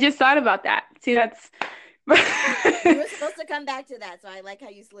know, I just thought about that. See, that's. You were supposed to come back to that, so I like how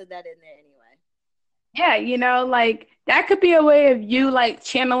you slid that in there anyway. Yeah, you know, like that could be a way of you like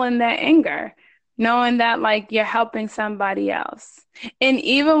channeling that anger, knowing that like you're helping somebody else. And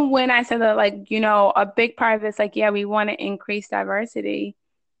even when I said that, like, you know, a big part of it's like, yeah, we want to increase diversity.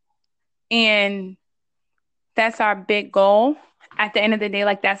 And that's our big goal. At the end of the day,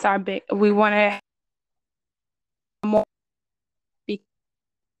 like that's we want to more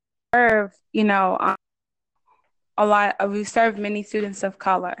serve, you know, we serve many students of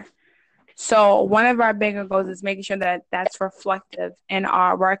color. So one of our bigger goals is making sure that that's reflective in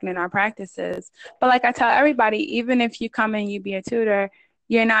our work and in our practices. But like I tell everybody, even if you come and you be a tutor,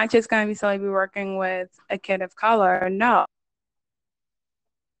 you're not just going to be solely be working with a kid of color. No.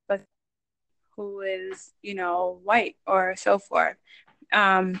 But who is, you know, white or so forth.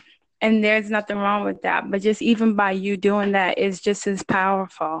 And there's nothing wrong with that. But just even by you doing that is just as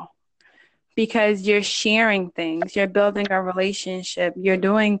powerful. Because you're sharing things, you're building a relationship, you're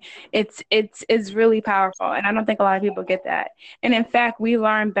doing it's really powerful. And I don't think a lot of people get that. And in fact, we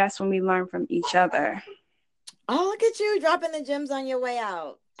learn best when we learn from each other. Oh, look at you dropping the gems on your way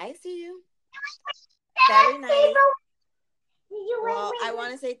out. I see you. Very nice. Well, I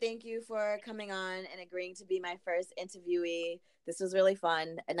want to say thank you for coming on and agreeing to be my first interviewee. This was really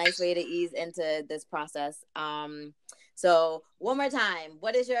fun. A nice way to ease into this process. So one more time,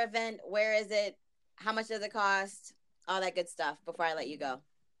 what is your event? Where is it? How much does it cost? All that good stuff before I let you go.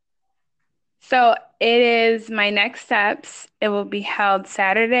 So it is my next steps. It will be held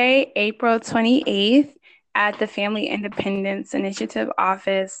Saturday, April 28th at the Family Independence Initiative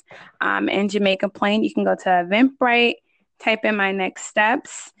office in Jamaica Plain. You can go to Eventbrite, type in my next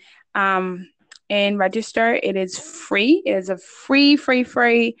steps, and register. It is free. It is a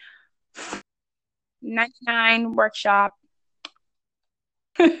free 99 workshop.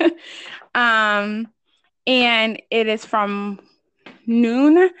 And it is from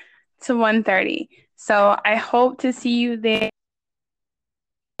noon to 1:30. So I hope to see you there.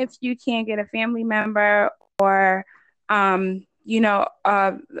 If you can't get a family member or you know,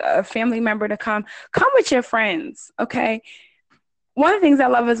 a family member to come with your friends. Okay. One of the things I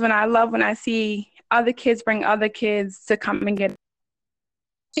love is when I see other kids bring other kids to come and get.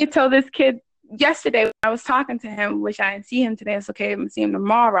 She told this kid yesterday when I was talking to him, which I didn't see him today. It's okay, I'm gonna see him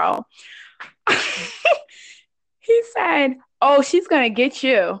tomorrow. He said, "Oh, she's gonna get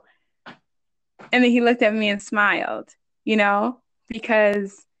you." And then he looked at me and smiled, you know,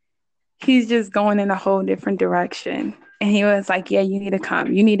 because he's just going in a whole different direction. And he was like, yeah, you need to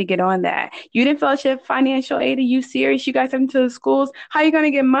come. You need to get on that. You didn't fill out your financial aid. Are you serious? You guys have to the schools. How are you going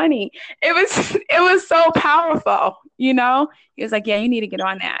to get money? It was so powerful, you know? He was like, yeah, you need to get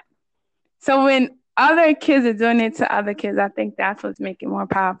on that. So when other kids are doing it to other kids, I think that's what's making it more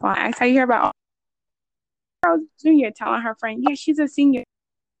powerful. I how you hear about Rose Jr. telling her friend, yeah, she's a senior.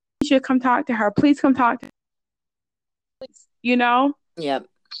 You should come talk to her. Please come talk to her. You know? Yep.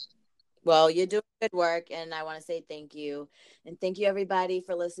 Well, you're doing good work, and I want to say thank you. And thank you, everybody,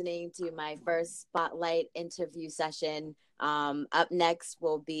 for listening to my first Spotlight interview session. Up next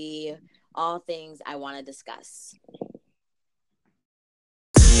will be all things I want to discuss.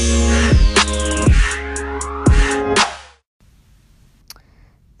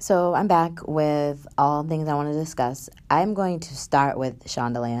 So I'm back with all things I want to discuss. I'm going to start with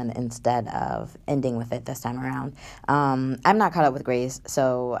Shondaland instead of ending with it this time around. I'm not caught up with Grace,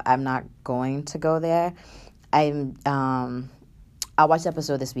 so I'm not going to go there. I'll watch the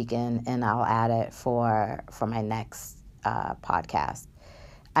episode this weekend and I'll add it for my next podcast.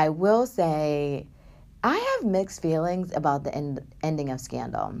 I will say I have mixed feelings about the ending of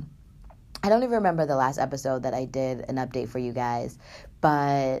Scandal. I don't even remember the last episode that I did an update for you guys,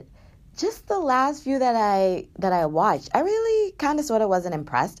 but just the last few that I watched, I really kind of sort of wasn't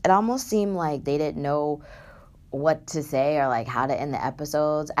impressed. It almost seemed like they didn't know what to say or like how to end the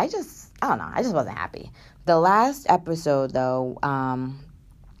episodes. I don't know. I just wasn't happy. The last episode though,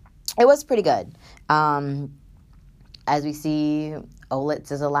 it was pretty good. As we see,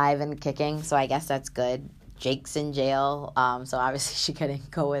 Olitz is alive and kicking, so I guess that's good. Jake's in jail, so obviously she couldn't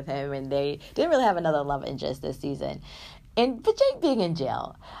go with him, and they didn't really have another love interest this season. But Jake being in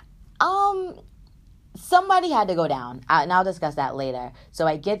jail, somebody had to go down, and I'll discuss that later, so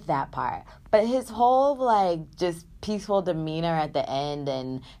I get that part. But his whole, like, just peaceful demeanor at the end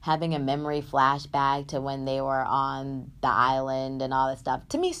and having a memory flashback to when they were on the island and all this stuff,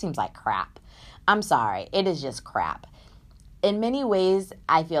 to me seems like crap. I'm sorry, it is just crap. In many ways,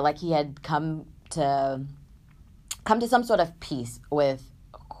 I feel like he had come to some sort of peace with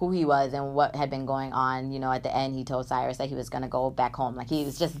who he was and what had been going on. You know, at the end, he told Cyrus that he was going to go back home. Like, he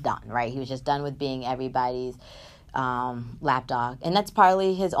was just done, right? He was just done with being everybody's lapdog. And that's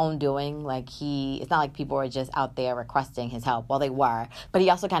partly his own doing. Like, it's not like people were just out there requesting his help. Well, they were. But he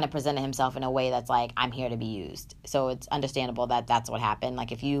also kind of presented himself in a way that's like, I'm here to be used. So it's understandable that that's what happened.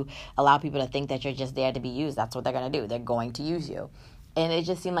 Like, if you allow people to think that you're just there to be used, that's what they're going to do. They're going to use you. And it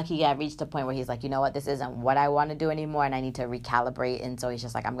just seemed like he had reached a point where he's like, you know what, this isn't what I want to do anymore, and I need to recalibrate. And so he's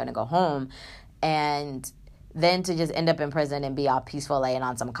just like, I'm going to go home. And then to just end up in prison and be all peaceful laying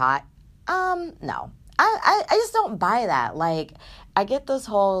on some cot, no. I just don't buy that. Like, I get this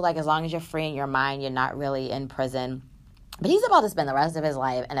whole, like, as long as you're free in your mind, you're not really in prison. But he's about to spend the rest of his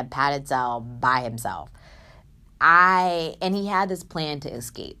life in a padded cell by himself. And he had this plan to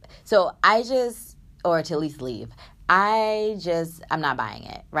escape. So or to at least leave. I'm not buying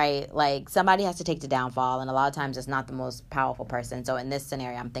it, right? Like, somebody has to take the downfall, and a lot of times it's not the most powerful person. So in this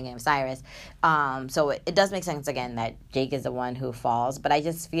scenario, I'm thinking of Cyrus. So it does make sense, again, that Jake is the one who falls. But I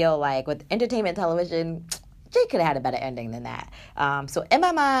just feel like with entertainment television, Jake could have had a better ending than that. So in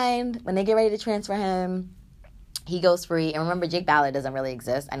my mind, when they get ready to transfer him, he goes free. And remember, Jake Ballard doesn't really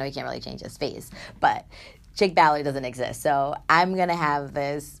exist. I know he can't really change his face, but Jake Ballard doesn't exist. So I'm going to have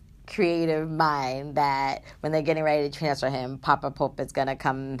this creative mind that when they're getting ready to transfer him, Papa Pope is going to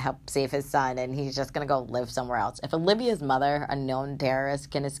come help save his son, and he's just going to go live somewhere else. If Olivia's mother, a known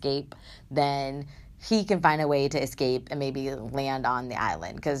terrorist, can escape, then he can find a way to escape and maybe land on the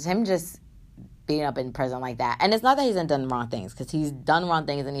island. Because him just being up in prison like that, and it's not that he's done wrong things, because he's done wrong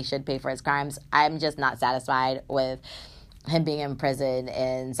things and he should pay for his crimes. I'm just not satisfied with him being in prison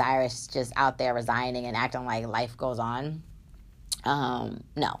and Cyrus just out there resigning and acting like life goes on.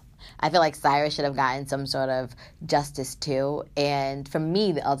 No. I feel like Cyrus should have gotten some sort of justice too. And for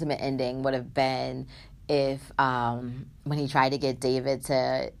me, the ultimate ending would have been if when he tried to get David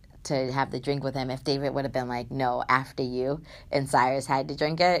to have the drink with him, if David would have been like, no, after you, and Cyrus had to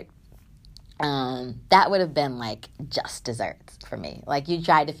drink it. That would have been like just desserts for me. Like, you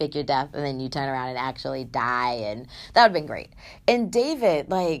tried to fake your death and then you turn around and actually die, and that would have been great. And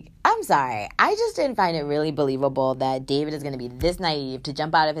David, like, I'm sorry, I just didn't find it really believable that David is going to be this naive to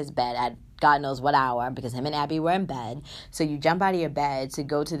jump out of his bed at God knows what hour, because him and Abby were in bed. So you jump out of your bed to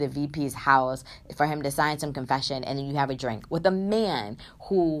go to the VP's house for him to sign some confession, and then you have a drink with a man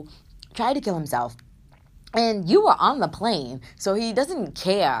who tried to kill himself. And you were on the plane, so he doesn't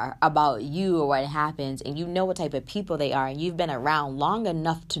care about you or what happens, and you know what type of people they are, and you've been around long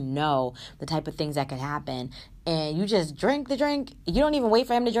enough to know the type of things that could happen, and you just drink the drink. You don't even wait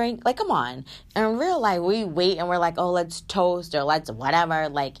for him to drink. Like, come on. In real life, we wait and we're like, oh, let's toast or let's whatever.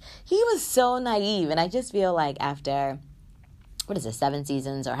 Like, he was so naive, and I just feel like after, 7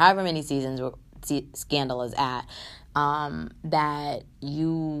 seasons or however many seasons Scandal is at, that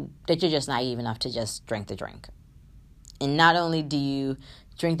you're just naive enough to just drink the drink. And not only do you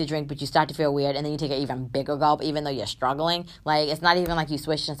drink the drink, but you start to feel weird, and then you take an even bigger gulp, even though you're struggling. Like, it's not even like you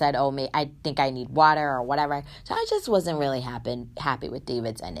switched and said, oh, I think I need water or whatever. So I just wasn't really happy with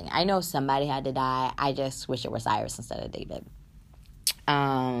David's ending. I know somebody had to die. I just wish it was Cyrus instead of David.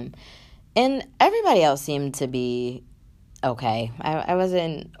 And everybody else seemed to be okay. I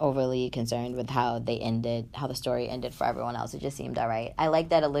wasn't overly concerned with how the story ended for everyone else. It just seemed all right. I like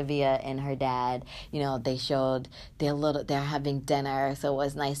that Olivia and her dad, they showed they're having dinner, so it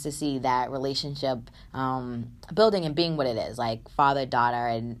was nice to see that relationship building and being what it is, like father daughter,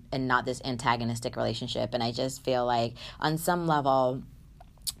 and not this antagonistic relationship. And I just feel like on some level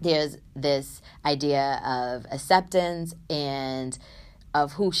there's this idea of acceptance and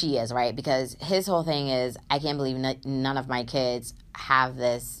of who she is, right? Because his whole thing is, I can't believe none of my kids have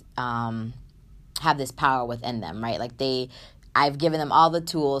this power within them, right? Like I've given them all the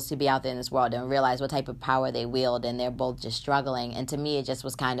tools to be out there in this world and realize what type of power they wield, and they're both just struggling. And to me, it just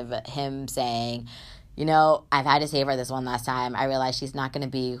was kind of him saying, I've had to save her this one last time. I realize she's not going to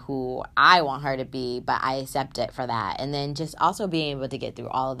be who I want her to be, but I accept it for that. And then just also being able to get through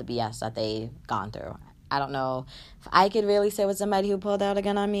all of the BS that they've gone through. I don't know if I could really say with somebody who pulled out a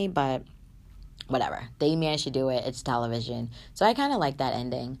gun on me, but whatever. They managed to do it. It's television. So I kind of like that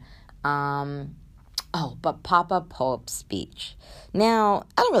ending. But Papa Pope's speech. Now,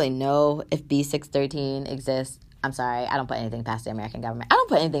 I don't really know if B613 exists. I'm sorry. I don't put anything past the American government. I don't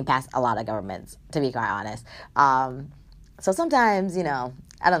put anything past a lot of governments, to be quite honest. So sometimes,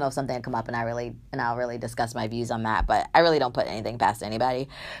 I don't know if something will come up and I'll really discuss my views on that, but I really don't put anything past anybody.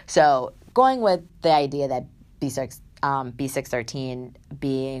 So going with the idea that B613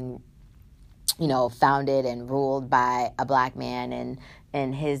 being, founded and ruled by a black man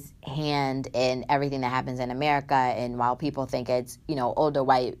and his hand in everything that happens in America, and while people think it's, older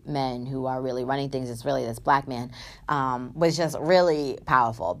white men who are really running things, it's really this black man, was just really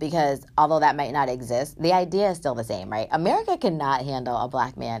powerful, because although that might not exist, the idea is still the same, right? America cannot handle a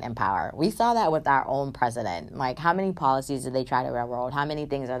black man in power. We saw that with our own president. Like, how many policies did they try to railroad? How many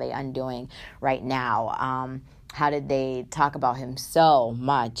things are they undoing right now? How did they talk about him so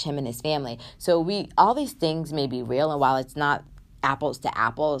much, him and his family? So all these things may be real, and while it's not apples to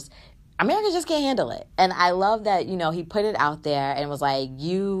apples, America just can't handle it. And I love that, he put it out there and was like,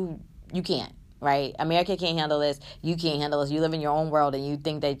 you can't, right? America can't handle this. You can't handle this. You live in your own world and you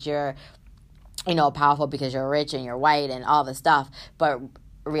think that you're, powerful because you're rich and you're white and all this stuff. But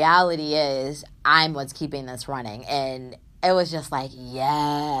reality is, I'm what's keeping this running. And it was just like,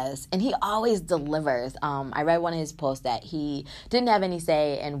 yes. And he always delivers. I read one of his posts that he didn't have any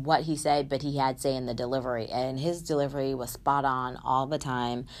say in what he said, but he had say in the delivery. And his delivery was spot on all the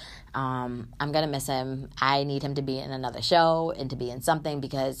time. I'm going to miss him. I need him to be in another show and to be in something,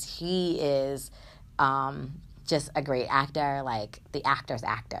 because he is just a great actor, like the actor's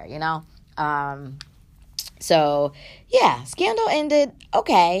actor, So, yeah, Scandal ended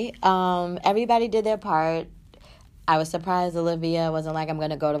okay. Everybody did their part. I was surprised Olivia wasn't like, I'm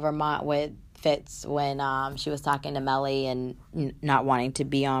going to go to Vermont with Fitz when she was talking to Mellie and not wanting to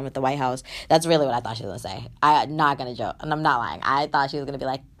be on with the White House. That's really what I thought she was going to say. I'm not going to joke, and I'm not lying. I thought she was going to be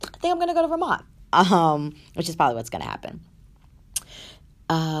like, I think I'm going to go to Vermont, which is probably what's going to happen.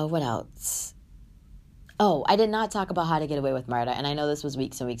 What else? Oh, I did not talk about How to Get Away with Murder, and I know this was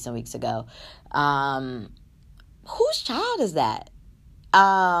weeks and weeks and weeks ago. Whose child is that?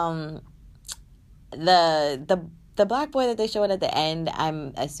 The black boy that they showed at the end,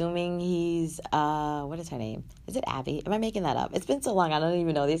 I'm assuming he's, what is her name? Is it Abby? Am I making that up? It's been so long, I don't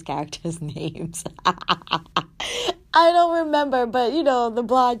even know these characters' names. I don't remember, but, the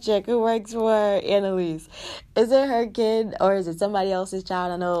blonde chick who works for Annalise. Is it her kid, or is it somebody else's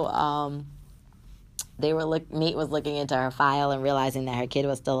child? I know, Nate was looking into her file and realizing that her kid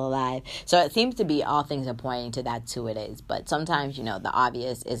was still alive. So it seems to be all things are pointing to that's who it is. But sometimes, the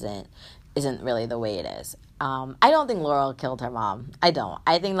obvious isn't really the way it is. I don't think Laurel killed her mom. I don't.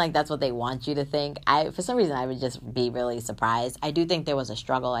 I think that's what they want you to think. For some reason, I would just be really surprised. I do think there was a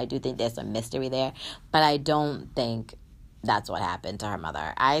struggle. I do think there's some mystery there, but I don't think that's what happened to her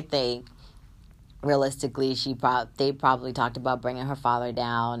mother. I think realistically, they probably talked about bringing her father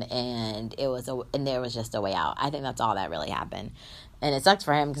down, and there was just a way out. I think that's all that really happened, and it sucks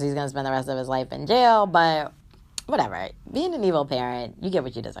for him because he's gonna spend the rest of his life in jail. But whatever. Being an evil parent, you get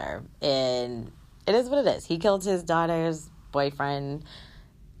what you deserve, and it is what it is. He killed his daughter's boyfriend.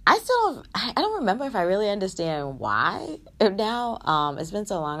 I don't remember if I really understand why now. It's been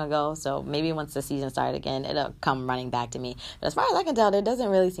so long ago, so maybe once the season started again, it'll come running back to me. But as far as I can tell, there doesn't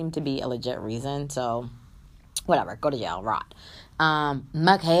really seem to be a legit reason, so whatever, go to jail, rot.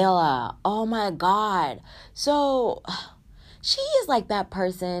 Michaela, oh my God. So she is like that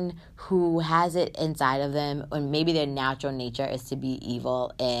person who has it inside of them, and maybe their natural nature is to be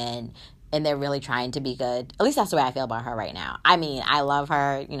evil, and they're really trying to be good. At least that's the way I feel about her right now. I mean, I love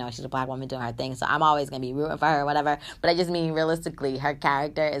her. She's a black woman doing her thing, so I'm always going to be rooting for her or whatever. But I just mean, realistically, her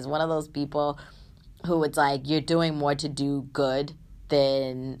character is one of those people who it's like you're doing more to do good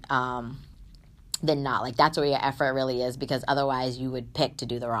than not. Like, that's where your effort really is, because otherwise you would pick to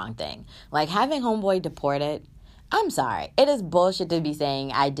do the wrong thing. Like, having homeboy deported, I'm sorry. It is bullshit to be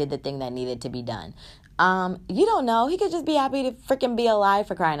saying I did the thing that needed to be done. You don't know. He could just be happy to freaking be alive,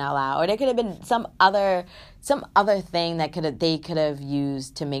 for crying out loud. Or there could have been some other thing that they could have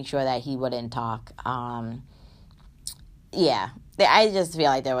used to make sure that he wouldn't talk. Yeah. I just feel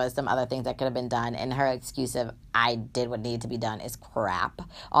like there was some other things that could have been done, and her excuse of I did what needed to be done is crap.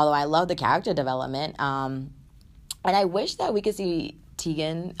 Although I love the character development. And I wish that we could see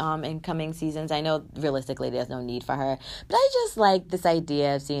Tegan in coming seasons. I know realistically there's no need for her, but I just like this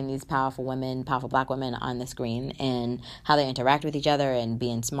idea of seeing these powerful black women on the screen and how they interact with each other and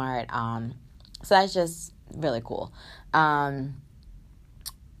being smart. So that's just really cool.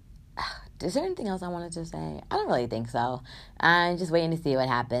 Is there anything else I wanted to say? I don't really think so. I'm just waiting to see what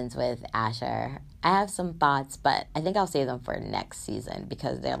happens with Asher. I have some thoughts, but I think I'll save them for next season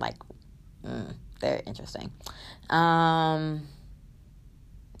because they're like, they're interesting.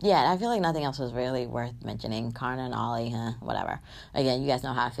 Yeah, I feel like nothing else was really worth mentioning. Karna and Ollie, whatever. Again, you guys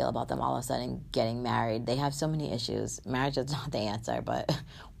know how I feel about them all of a sudden getting married. They have so many issues. Marriage is not the answer, but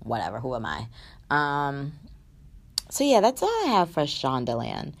whatever. Who am I? So yeah, that's all I have for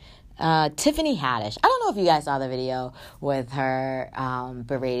Shondaland. Tiffany Haddish. I don't know if you guys saw the video with her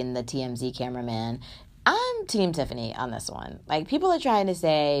berating the TMZ cameraman. I'm Team Tiffany on this one. Like, people are trying to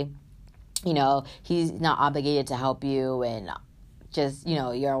say, you know, he's not obligated to help you, and just, you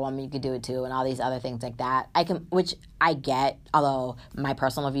know, you're a woman, you could do it too, and all these other things like that. Which I get, although my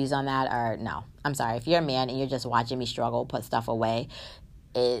personal views on that are no. I'm sorry. If you're a man and you're just watching me struggle, put stuff away,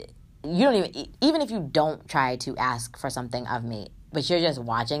 you don't even if you don't try to ask for something of me, but you're just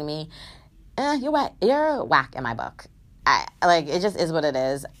watching me, you're whack in my book. It just is what it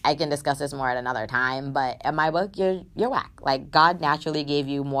is. I can discuss this more at another time, but in my book, you're whack. Like, God naturally gave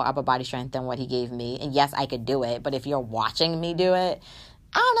you more upper body strength than what he gave me. And yes, I could do it, but if you're watching me do it,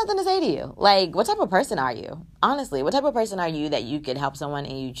 I have nothing to say to you. Like, what type of person are you? Honestly, what type of person are you that you could help someone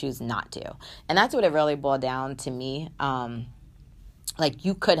and you choose not to? And that's what it really boiled down to me. Like,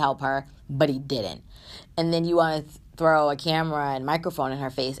 you could help her, but he didn't. And then you want to throw a camera and microphone in her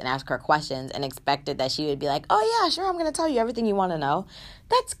face and ask her questions and expected that she would be like, oh yeah, sure, I'm going to tell you everything you want to know.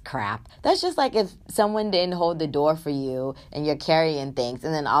 That's crap. That's just like if someone didn't hold the door for you and you're carrying things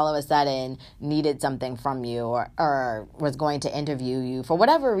and then all of a sudden needed something from you or was going to interview you for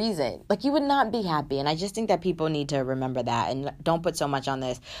whatever reason. Like, you would not be happy. And I just think that people need to remember that and don't put so much on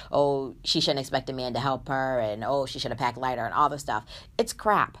this, oh, she shouldn't expect a man to help her, and oh, she should have packed lighter and all this stuff. It's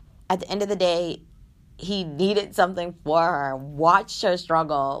crap. At the end of the day, he needed something for her, watched her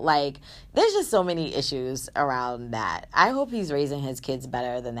struggle. Like, there's just so many issues around that. I hope he's raising his kids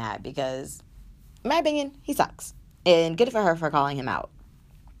better than that, because in my opinion, he sucks. And good for her for calling him out.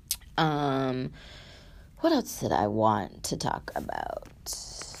 What else did I want to talk about?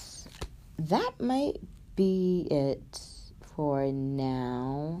 That might be it for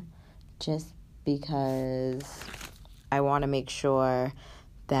now, just because I want to make sure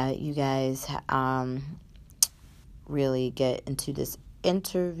that you guys really get into this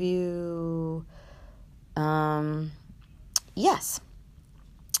interview. Yes.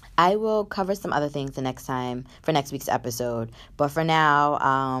 I will cover some other things the next time for next week's episode. But for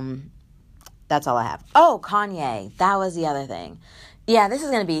now, that's all I have. Oh, Kanye. That was the other thing. Yeah, he's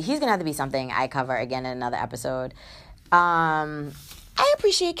going to have to be something I cover again in another episode. I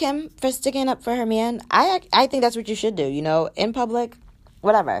appreciate Kim for sticking up for her man. I think that's what you should do, you know, in public.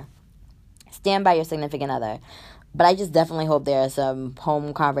 Whatever. Stand by your significant other. But I just definitely hope there are some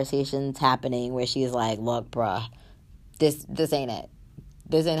home conversations happening where she's like, look, bruh, this ain't it.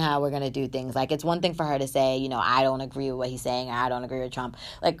 This ain't how we're going to do things. Like, it's one thing for her to say, you know, I don't agree with what he's saying, or I don't agree with Trump.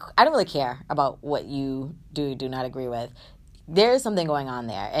 Like, I don't really care about what you do not agree with. There is something going on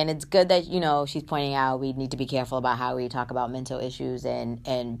there. And it's good that, you know, she's pointing out we need to be careful about how we talk about mental issues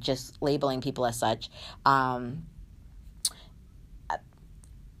and just labeling people as such.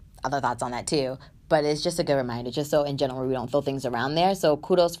 Other thoughts on that too, but it's just a good reminder, just so in general we don't throw things around there. So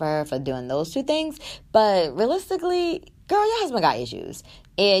kudos for her for doing those two things. But realistically, girl, your husband got issues,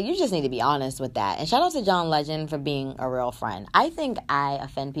 and you just need to be honest with that. And shout out to John Legend for being a real friend. I think I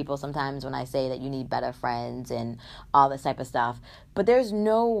offend people sometimes when I say that you need better friends and all this type of stuff, but there's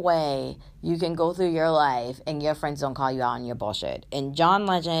no way you can go through your life and your friends don't call you out on your bullshit. And John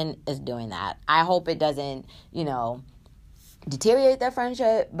Legend is doing that. I hope it doesn't, you know, deteriorate their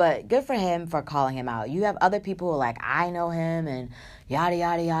friendship, but good for him for calling him out. You have other people who are like, I know him and yada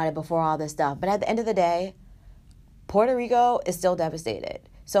yada yada before all this stuff, but at the end of the day, Puerto Rico is still devastated.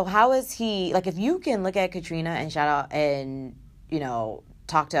 So how is he, like, if you can look at Katrina and shout out and,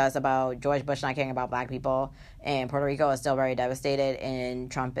 talk to us about George Bush not caring about black people and Puerto Rico is still very devastated and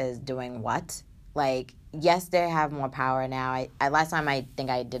Trump is doing what? Like, yes, they have more power now. I last time I think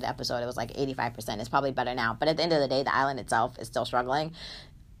I did an episode, it was like 85%. It's probably better now. But at the end of the day, the island itself is still struggling.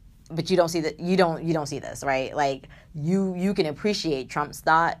 But you don't see that. You don't see this, right? Like, you can appreciate Trump's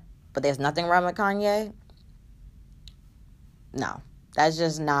thought, but there's nothing wrong with Kanye. No, that's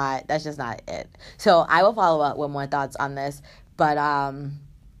just not it. So I will follow up with more thoughts on this, but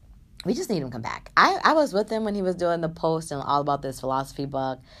we just need him to come back. I was with him when he was doing the post and all about this philosophy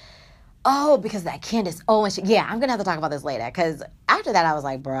book. Oh, because that Candace Owens shit. Yeah, I'm going to have to talk about this later. Because after that, I was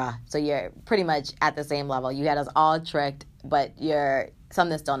like, bruh, so you're pretty much at the same level. You had us all tricked, but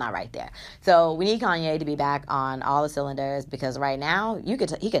something's still not right there. So we need Kanye to be back on all the cylinders because right now,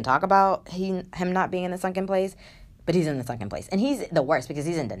 he can talk about him not being in the sunken place, but he's in the sunken place. And he's the worst because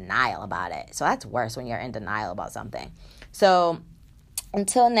he's in denial about it. So that's worse when you're in denial about something. So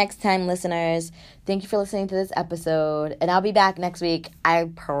until next time, listeners, thank you for listening to this episode. And I'll be back next week. I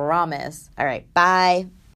promise. All right. Bye.